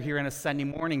together here on a Sunday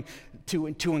morning to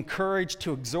encourage,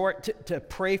 to exhort, to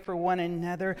pray for one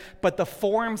another, but the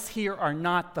forms here are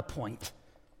not the point.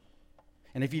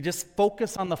 And if you just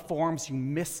focus on the forms, you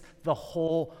miss the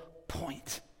whole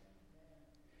point.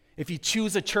 If you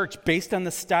choose a church based on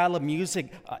the style of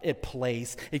music it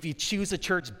plays, if you choose a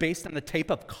church based on the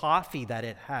type of coffee that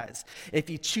it has, if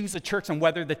you choose a church on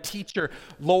whether the teacher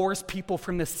lowers people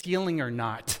from the ceiling or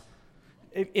not,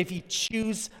 if you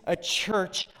choose a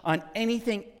church on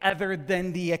anything other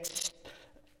than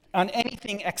on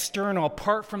anything external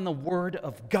apart from the Word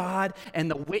of God and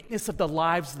the witness of the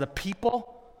lives of the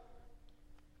people,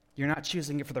 you're not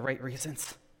choosing it for the right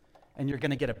reasons. And you're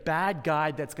going to get a bad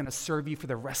guide that's going to serve you for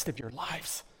the rest of your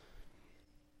lives.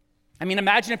 I mean,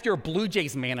 imagine if you're a Blue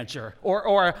Jays manager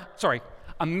or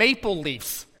a Maple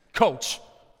Leafs coach.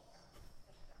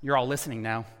 You're all listening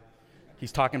now.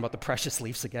 He's talking about the precious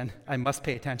Leafs again. I must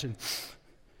pay attention.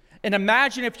 And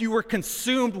imagine if you were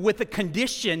consumed with the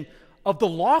condition of the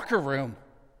locker room,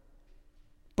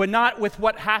 but not with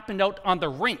what happened out on the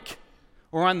rink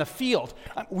or on the field.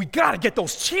 We got to get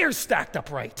those chairs stacked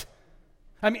up right.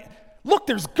 I mean, look,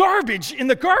 there's garbage in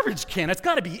the garbage can. It's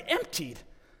got to be emptied.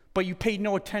 But you paid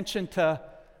no attention to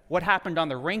what happened on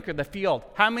the rink or the field.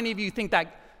 How many of you think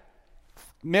that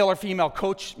male or female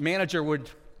coach, manager would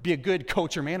be a good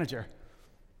coach or manager?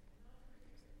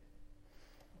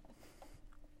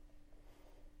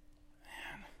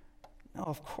 Man, no,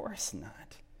 of course not.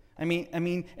 I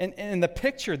mean, and the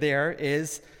picture there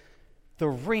is the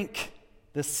rink,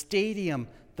 the stadium,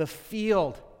 the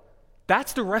field.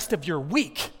 That's the rest of your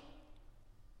week.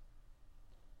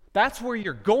 That's where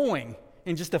you're going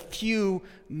in just a few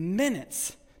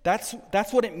minutes. That's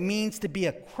what it means to be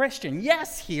a Christian.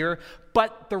 Yes, here,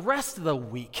 but the rest of the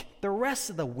week.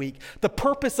 The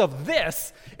purpose of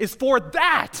this is for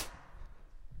that.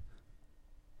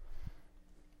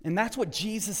 And that's what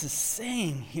Jesus is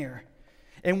saying here.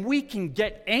 And we can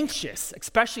get anxious,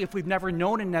 especially if we've never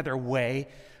known another way,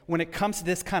 when it comes to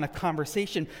this kind of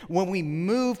conversation, when we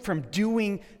move from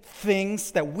doing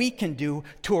things that we can do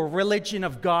to a religion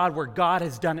of God where God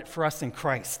has done it for us in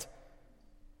Christ.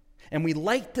 And we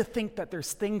like to think that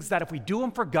there's things that if we do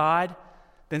them for God,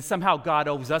 then somehow God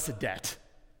owes us a debt.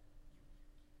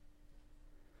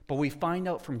 But we find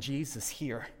out from Jesus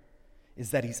here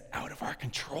is that He's out of our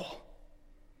control.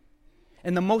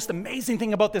 And the most amazing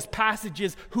thing about this passage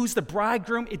is, who's the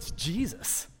bridegroom? It's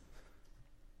Jesus.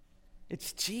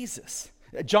 It's Jesus.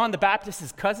 John the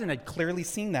Baptist's cousin had clearly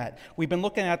seen that. We've been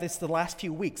looking at this the last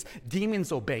few weeks.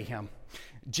 Demons obey him.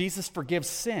 Jesus forgives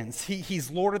sins.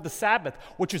 He's Lord of the Sabbath,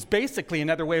 which is basically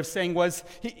another way of saying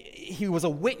he was a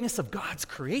witness of God's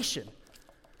creation.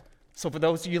 So for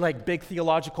those of you like big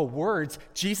theological words,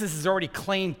 Jesus has already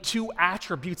claimed two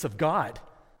attributes of God: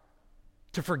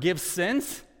 to forgive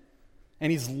sins,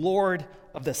 and he's Lord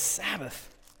of the Sabbath.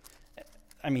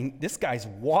 I mean, this guy's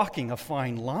walking a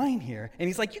fine line here. And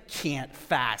he's like, you can't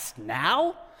fast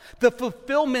now. The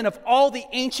fulfillment of all the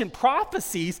ancient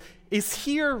prophecies is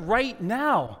here right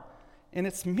now. And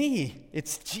it's me.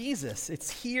 It's Jesus. It's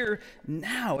here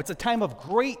now. It's a time of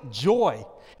great joy.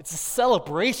 It's a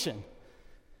celebration.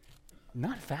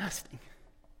 Not fasting.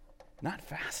 Not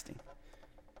fasting.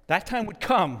 That time would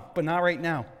come, but not right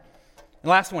now. And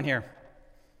last one here.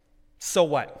 So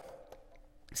what?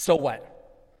 So what?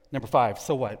 Number 5,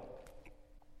 so what?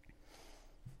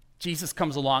 Jesus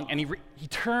comes along and he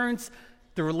turns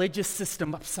the religious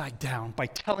system upside down by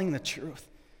telling the truth.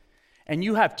 And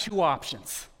you have two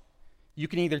options. You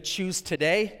can either choose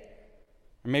today,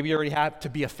 or maybe you already have, to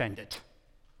be offended.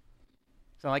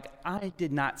 So like, I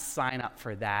did not sign up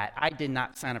for that. I did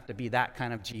not sign up to be that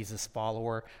kind of Jesus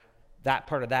follower, that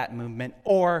part of that movement.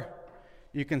 Or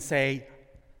you can say,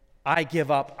 I give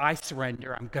up, I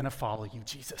surrender, I'm going to follow you,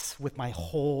 Jesus, with my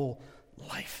whole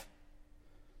life.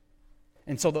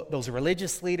 And so those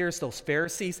religious leaders, those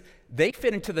Pharisees, they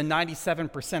fit into the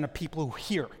 97% of people who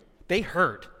hear. They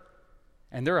heard,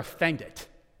 and they're offended.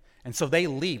 And so they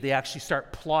leave. They actually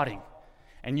start plotting.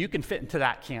 And you can fit into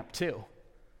that camp too.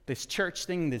 This church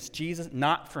thing, this Jesus,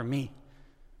 not for me.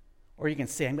 Or you can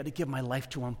say, I'm going to give my life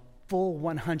to him full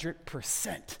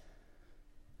 100%.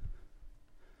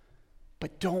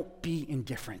 But don't be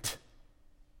indifferent.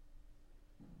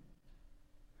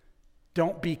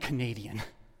 Don't be Canadian.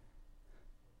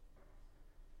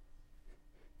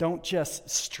 Don't just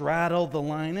straddle the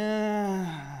line.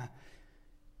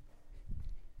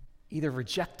 Either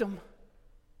reject them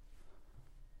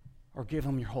or give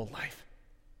them your whole life.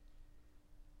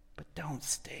 But don't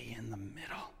stay in the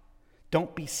middle.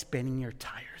 Don't be spinning your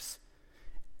tires.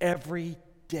 Every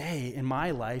day in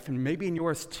my life, and maybe in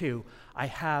yours too, I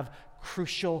have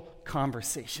crucial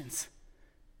conversations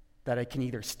that I can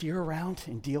either steer around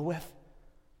and deal with,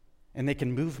 and they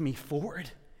can move me forward,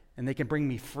 and they can bring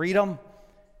me freedom,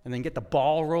 and then get the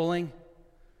ball rolling,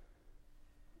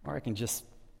 or I can just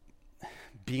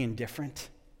be indifferent.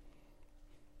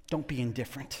 Don't be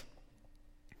indifferent.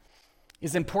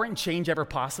 Is important change ever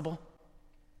possible?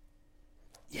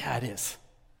 Yeah, it is.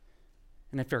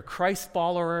 And if you're a Christ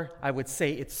follower, I would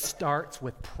say it starts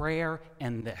with prayer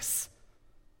and this.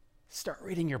 Start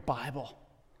reading your Bible.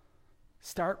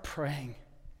 Start praying.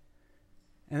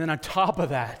 And then on top of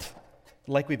that,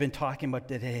 like we've been talking about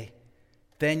today,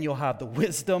 then you'll have the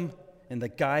wisdom and the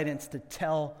guidance to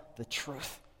tell the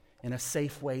truth in a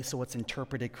safe way so it's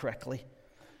interpreted correctly.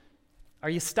 Are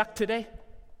you stuck today?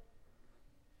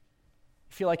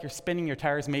 You feel like you're spinning your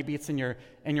tires. Maybe it's in your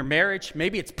marriage.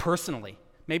 Maybe it's personally.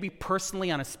 Maybe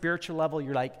personally on a spiritual level,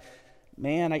 you're like,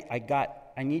 man,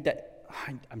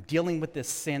 I'm dealing with this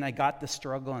sin. I got this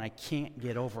struggle and I can't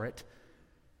get over it.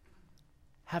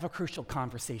 Have a crucial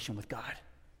conversation with God.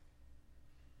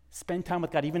 Spend time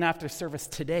with God even after service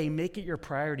today. Make it your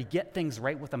priority. Get things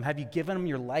right with him. Have you given him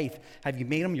your life? Have you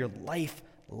made him your life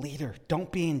leader?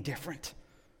 Don't be indifferent.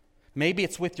 Maybe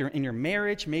it's in your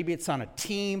marriage. Maybe it's on a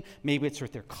team. Maybe it's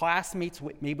with your classmates.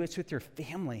 Maybe it's with your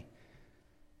family.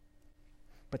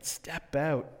 But step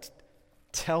out.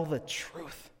 Tell the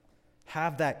truth.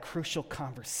 Have that crucial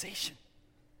conversation.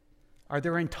 Are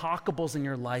there intalkables in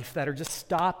your life that are just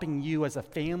stopping you as a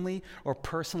family or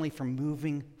personally from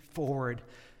moving forward?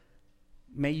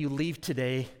 May you leave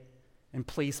today, and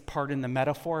please pardon the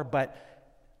metaphor, but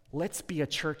let's be a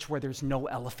church where there's no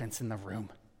elephants in the room.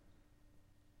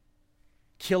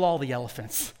 Kill all the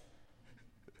elephants.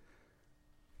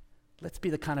 Let's be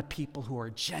the kind of people who are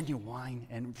genuine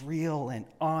and real and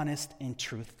honest and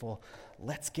truthful.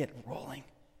 Let's get rolling.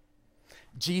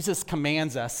 Jesus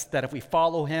commands us that if we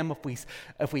follow him,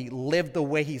 if we live the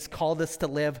way he's called us to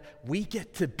live, we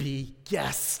get to be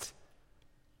guests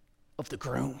of the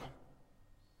groom.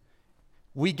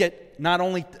 We get not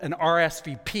only an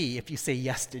RSVP if you say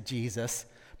yes to Jesus,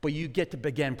 but you get to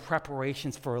begin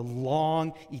preparations for a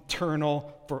long,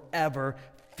 eternal, forever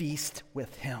feast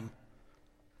with him.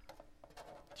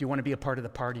 Do you want to be a part of the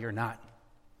party or not?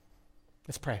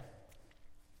 Let's pray.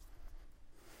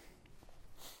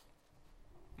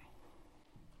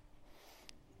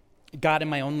 God, in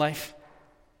my own life,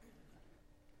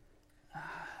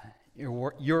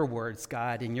 your words,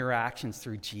 God, and your actions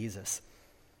through Jesus,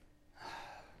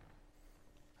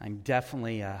 I'm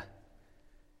definitely an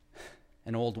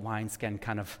old wineskin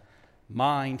kind of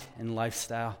mind and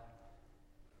lifestyle.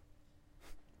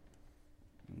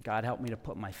 God, help me to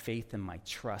put my faith and my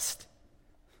trust,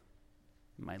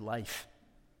 my life,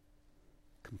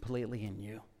 completely in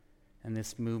you and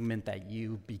this movement that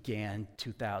you began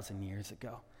 2,000 years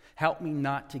ago. Help me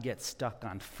not to get stuck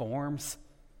on forms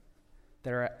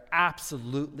that are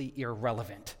absolutely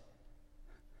irrelevant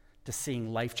to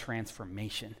seeing life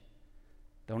transformation.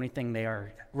 The only thing they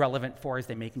are relevant for is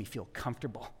they make me feel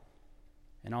comfortable.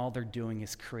 And all they're doing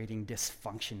is creating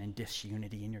dysfunction and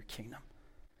disunity in your kingdom.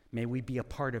 May we be a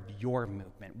part of your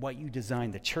movement, what you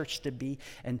designed the church to be,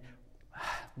 and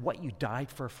what you died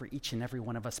for each and every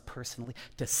one of us personally,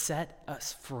 to set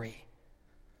us free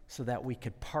so that we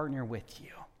could partner with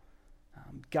you.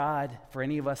 God, for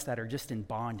any of us that are just in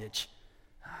bondage,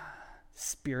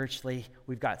 spiritually,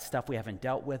 we've got stuff we haven't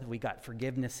dealt with, we got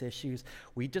forgiveness issues,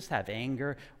 we just have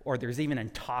anger, or there's even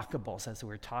untalkables, as we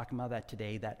were talking about that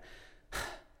today, that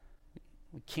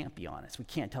we can't be honest, we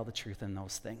can't tell the truth in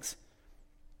those things.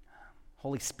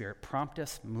 Holy Spirit, prompt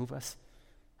us, move us,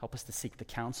 help us to seek the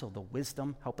counsel, the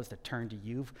wisdom, help us to turn to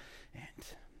you, and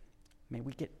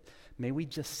may we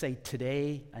just say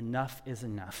today, enough is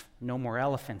enough. No more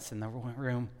elephants in the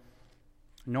room,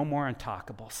 no more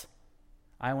untalkables.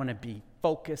 I want to be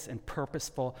focused and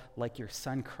purposeful like your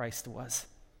son Christ was.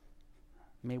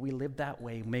 May we live that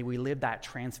way. May we live that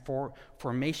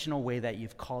transformational way that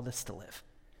you've called us to live.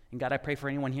 And God, I pray for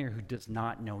anyone here who does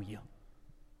not know you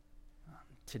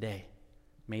today.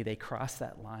 May they cross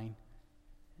that line.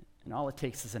 And all it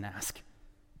takes is an ask.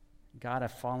 God,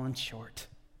 I've fallen short.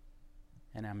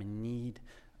 And I'm in need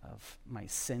of my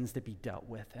sins to be dealt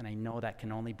with. And I know that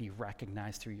can only be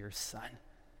recognized through your son.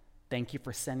 Thank you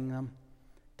for sending them.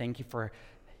 Thank you for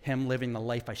him living the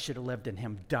life I should have lived and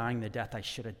him dying the death I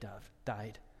should have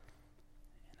died.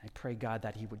 And I pray, God,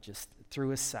 that he would just, through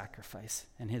his sacrifice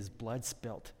and his blood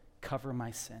spilt, cover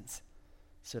my sins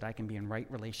so that I can be in right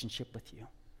relationship with you.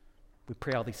 We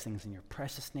pray all these things in your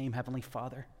precious name, Heavenly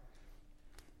Father.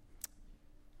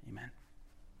 Amen.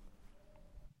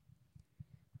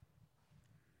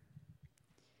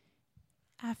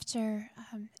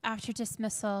 After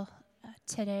dismissal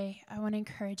today, I want to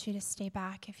encourage you to stay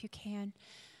back if you can.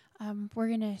 We're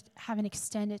going to have an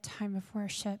extended time of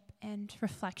worship and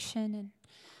reflection,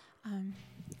 and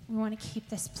we want to keep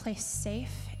this place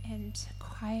safe and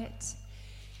quiet.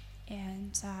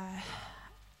 And I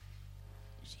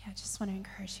just want to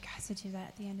encourage you guys to do that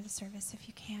at the end of the service if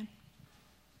you can.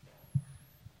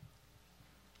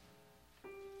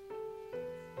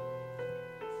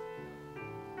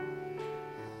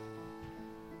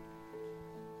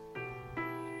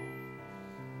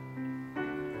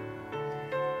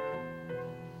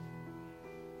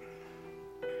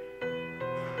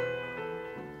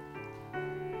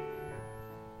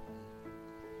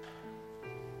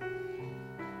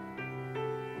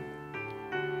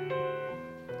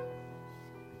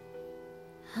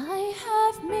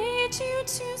 You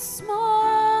too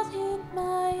small in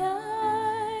my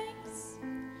eyes,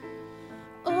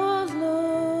 oh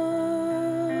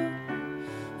Lord,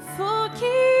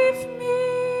 forgive me.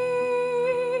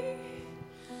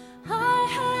 I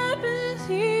have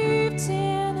believed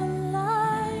in a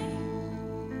lie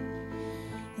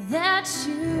that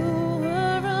you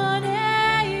were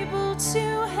unable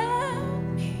to help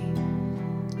me,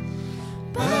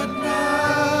 but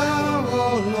now,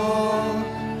 oh Lord,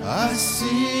 I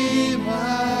see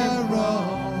my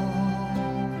wrong.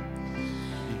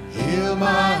 Heal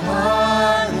my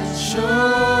heart and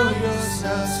show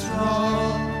yourself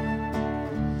strong.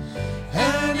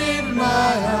 And in my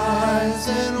eyes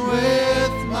and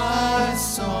with my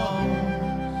song,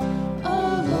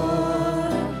 oh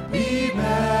Lord, be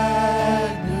magnified.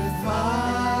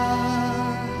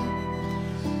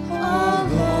 Oh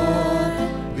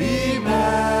Lord, be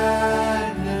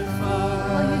magnified.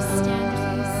 Will you stand,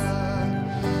 please?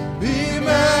 Be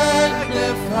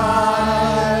magnified,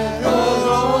 oh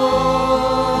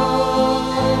Lord.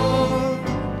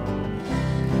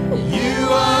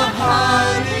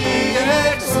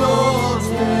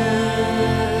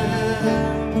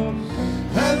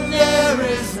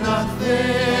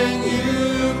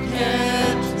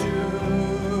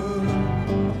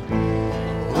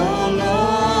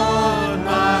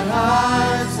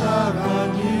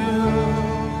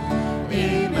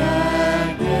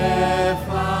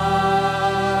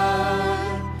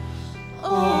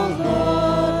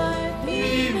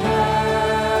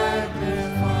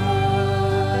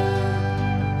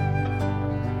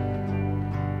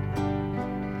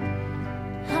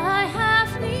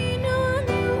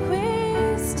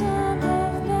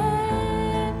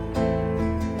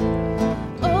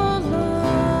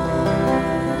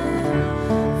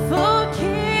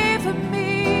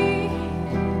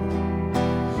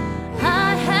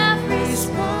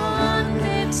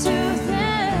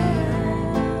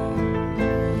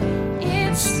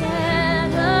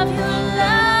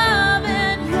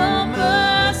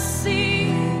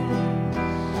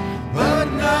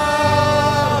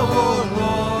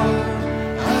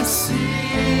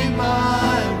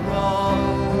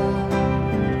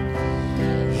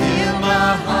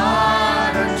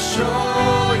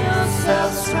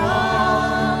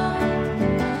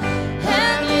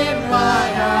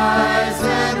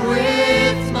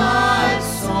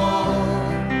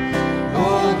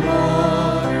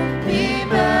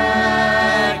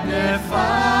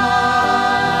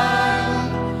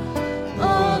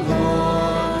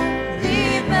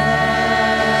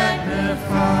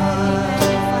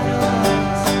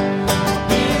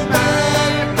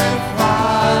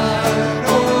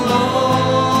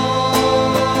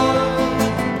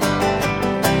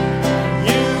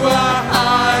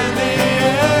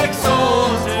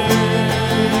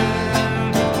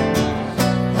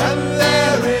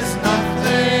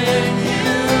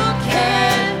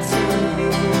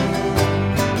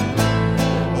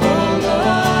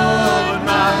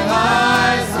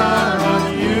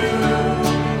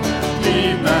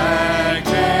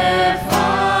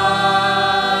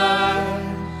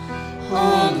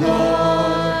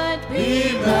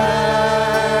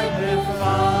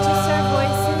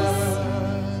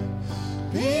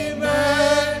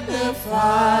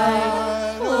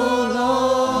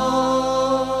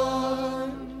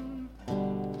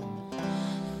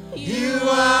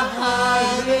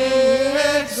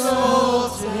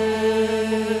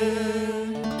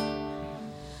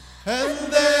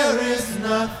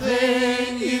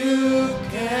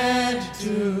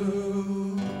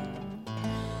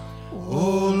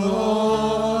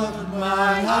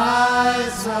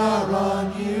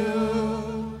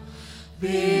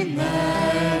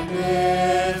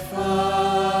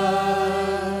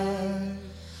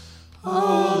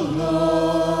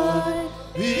 Lord,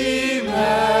 be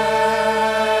magnified.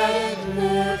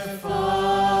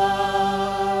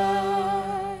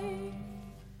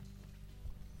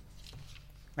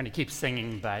 We're going to keep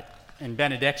singing, but in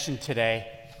benediction today,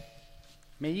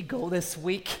 may you go this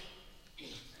week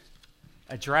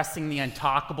addressing the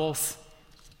untalkables,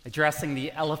 addressing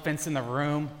the elephants in the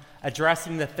room,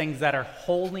 addressing the things that are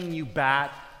holding you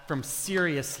back from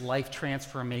serious life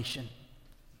transformation.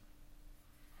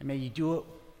 And may you do it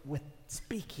with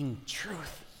speaking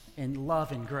truth in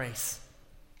love and grace.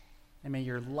 And may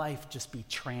your life just be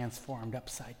transformed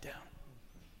upside down.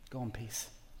 Go in peace.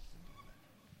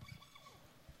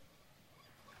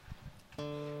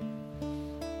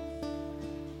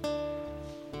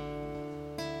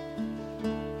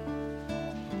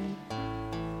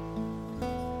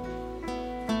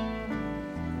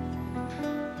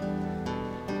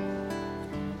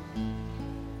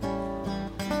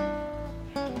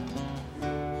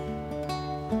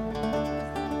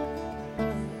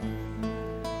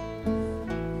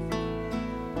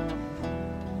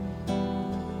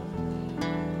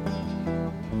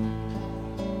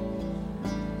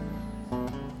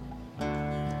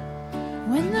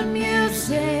 When the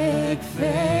music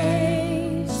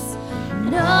fades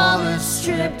and all is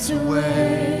stripped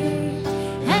away,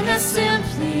 and I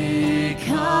simply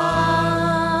come,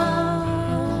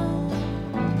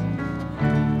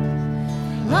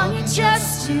 longing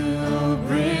just to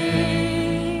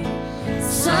bring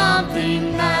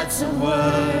something that's a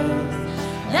word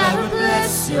that will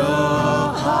bless your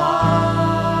heart.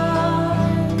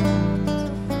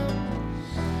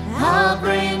 I'll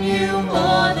bring you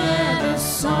more than a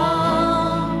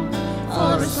song,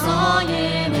 for a song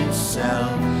in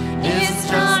itself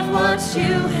is not what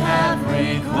you have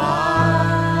required.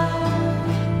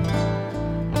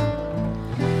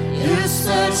 You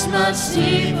search much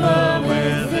deeper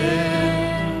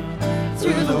within,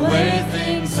 through the way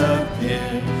things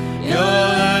appear. You're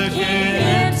looking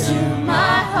into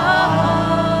my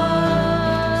heart.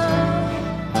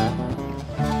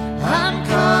 I'm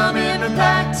coming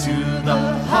back to the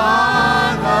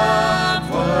heart of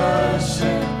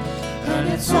worship, and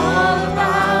it's all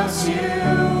about you.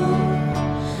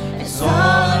 It's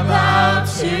all about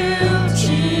you,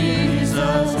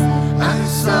 Jesus. I'm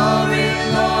sorry,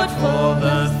 Lord, for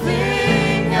the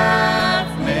thing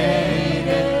I've made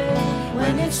it.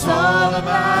 When it's all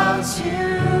about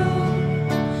you,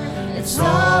 it's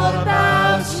all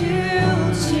about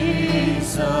you,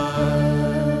 Jesus.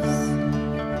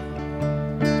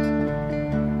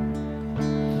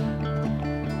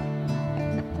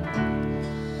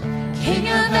 King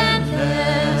of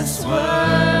endless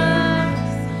worth,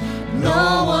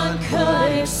 no one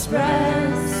could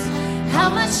express how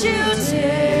much you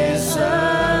deserve.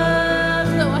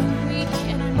 Though I'm weak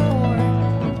and I'm poor,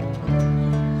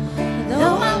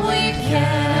 Though I'm weak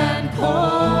and poor,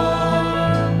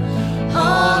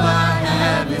 all I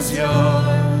have is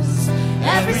yours,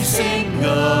 every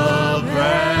single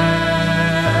breath.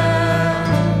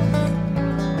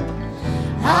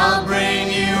 I'll bring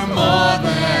you more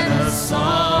than a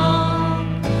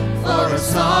song, for a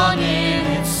song in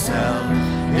itself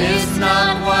is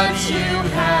not what you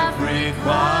have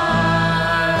required.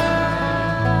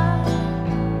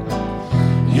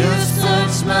 You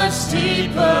search much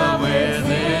deeper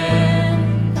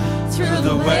within, through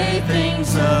the way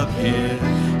things appear.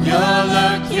 You're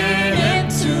looking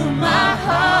into my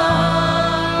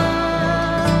heart.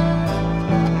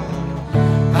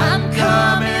 I'm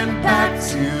coming back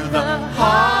to the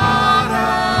heart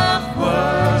of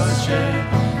worship,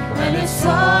 when it's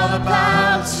all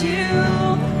about you.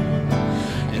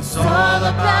 It's all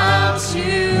about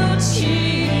you,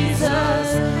 Jesus.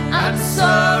 I'm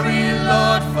sorry,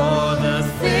 Lord, for the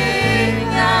thing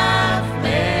I've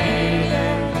made.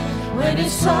 When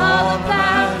it's all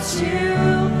about you,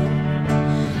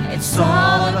 it's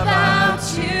all about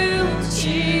you,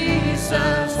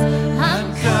 Jesus.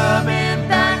 I'm coming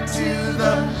back to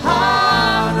the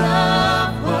heart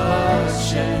of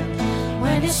worship,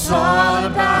 when it's all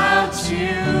about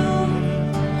you.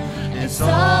 It's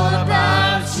all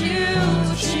about you,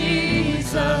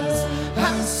 Jesus.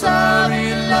 I'm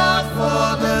sorry, Lord,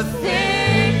 for the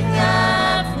thing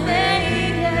I've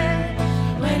made.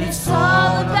 When it's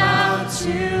all about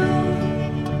you,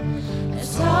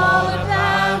 it's all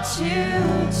about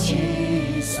you,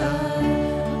 Jesus.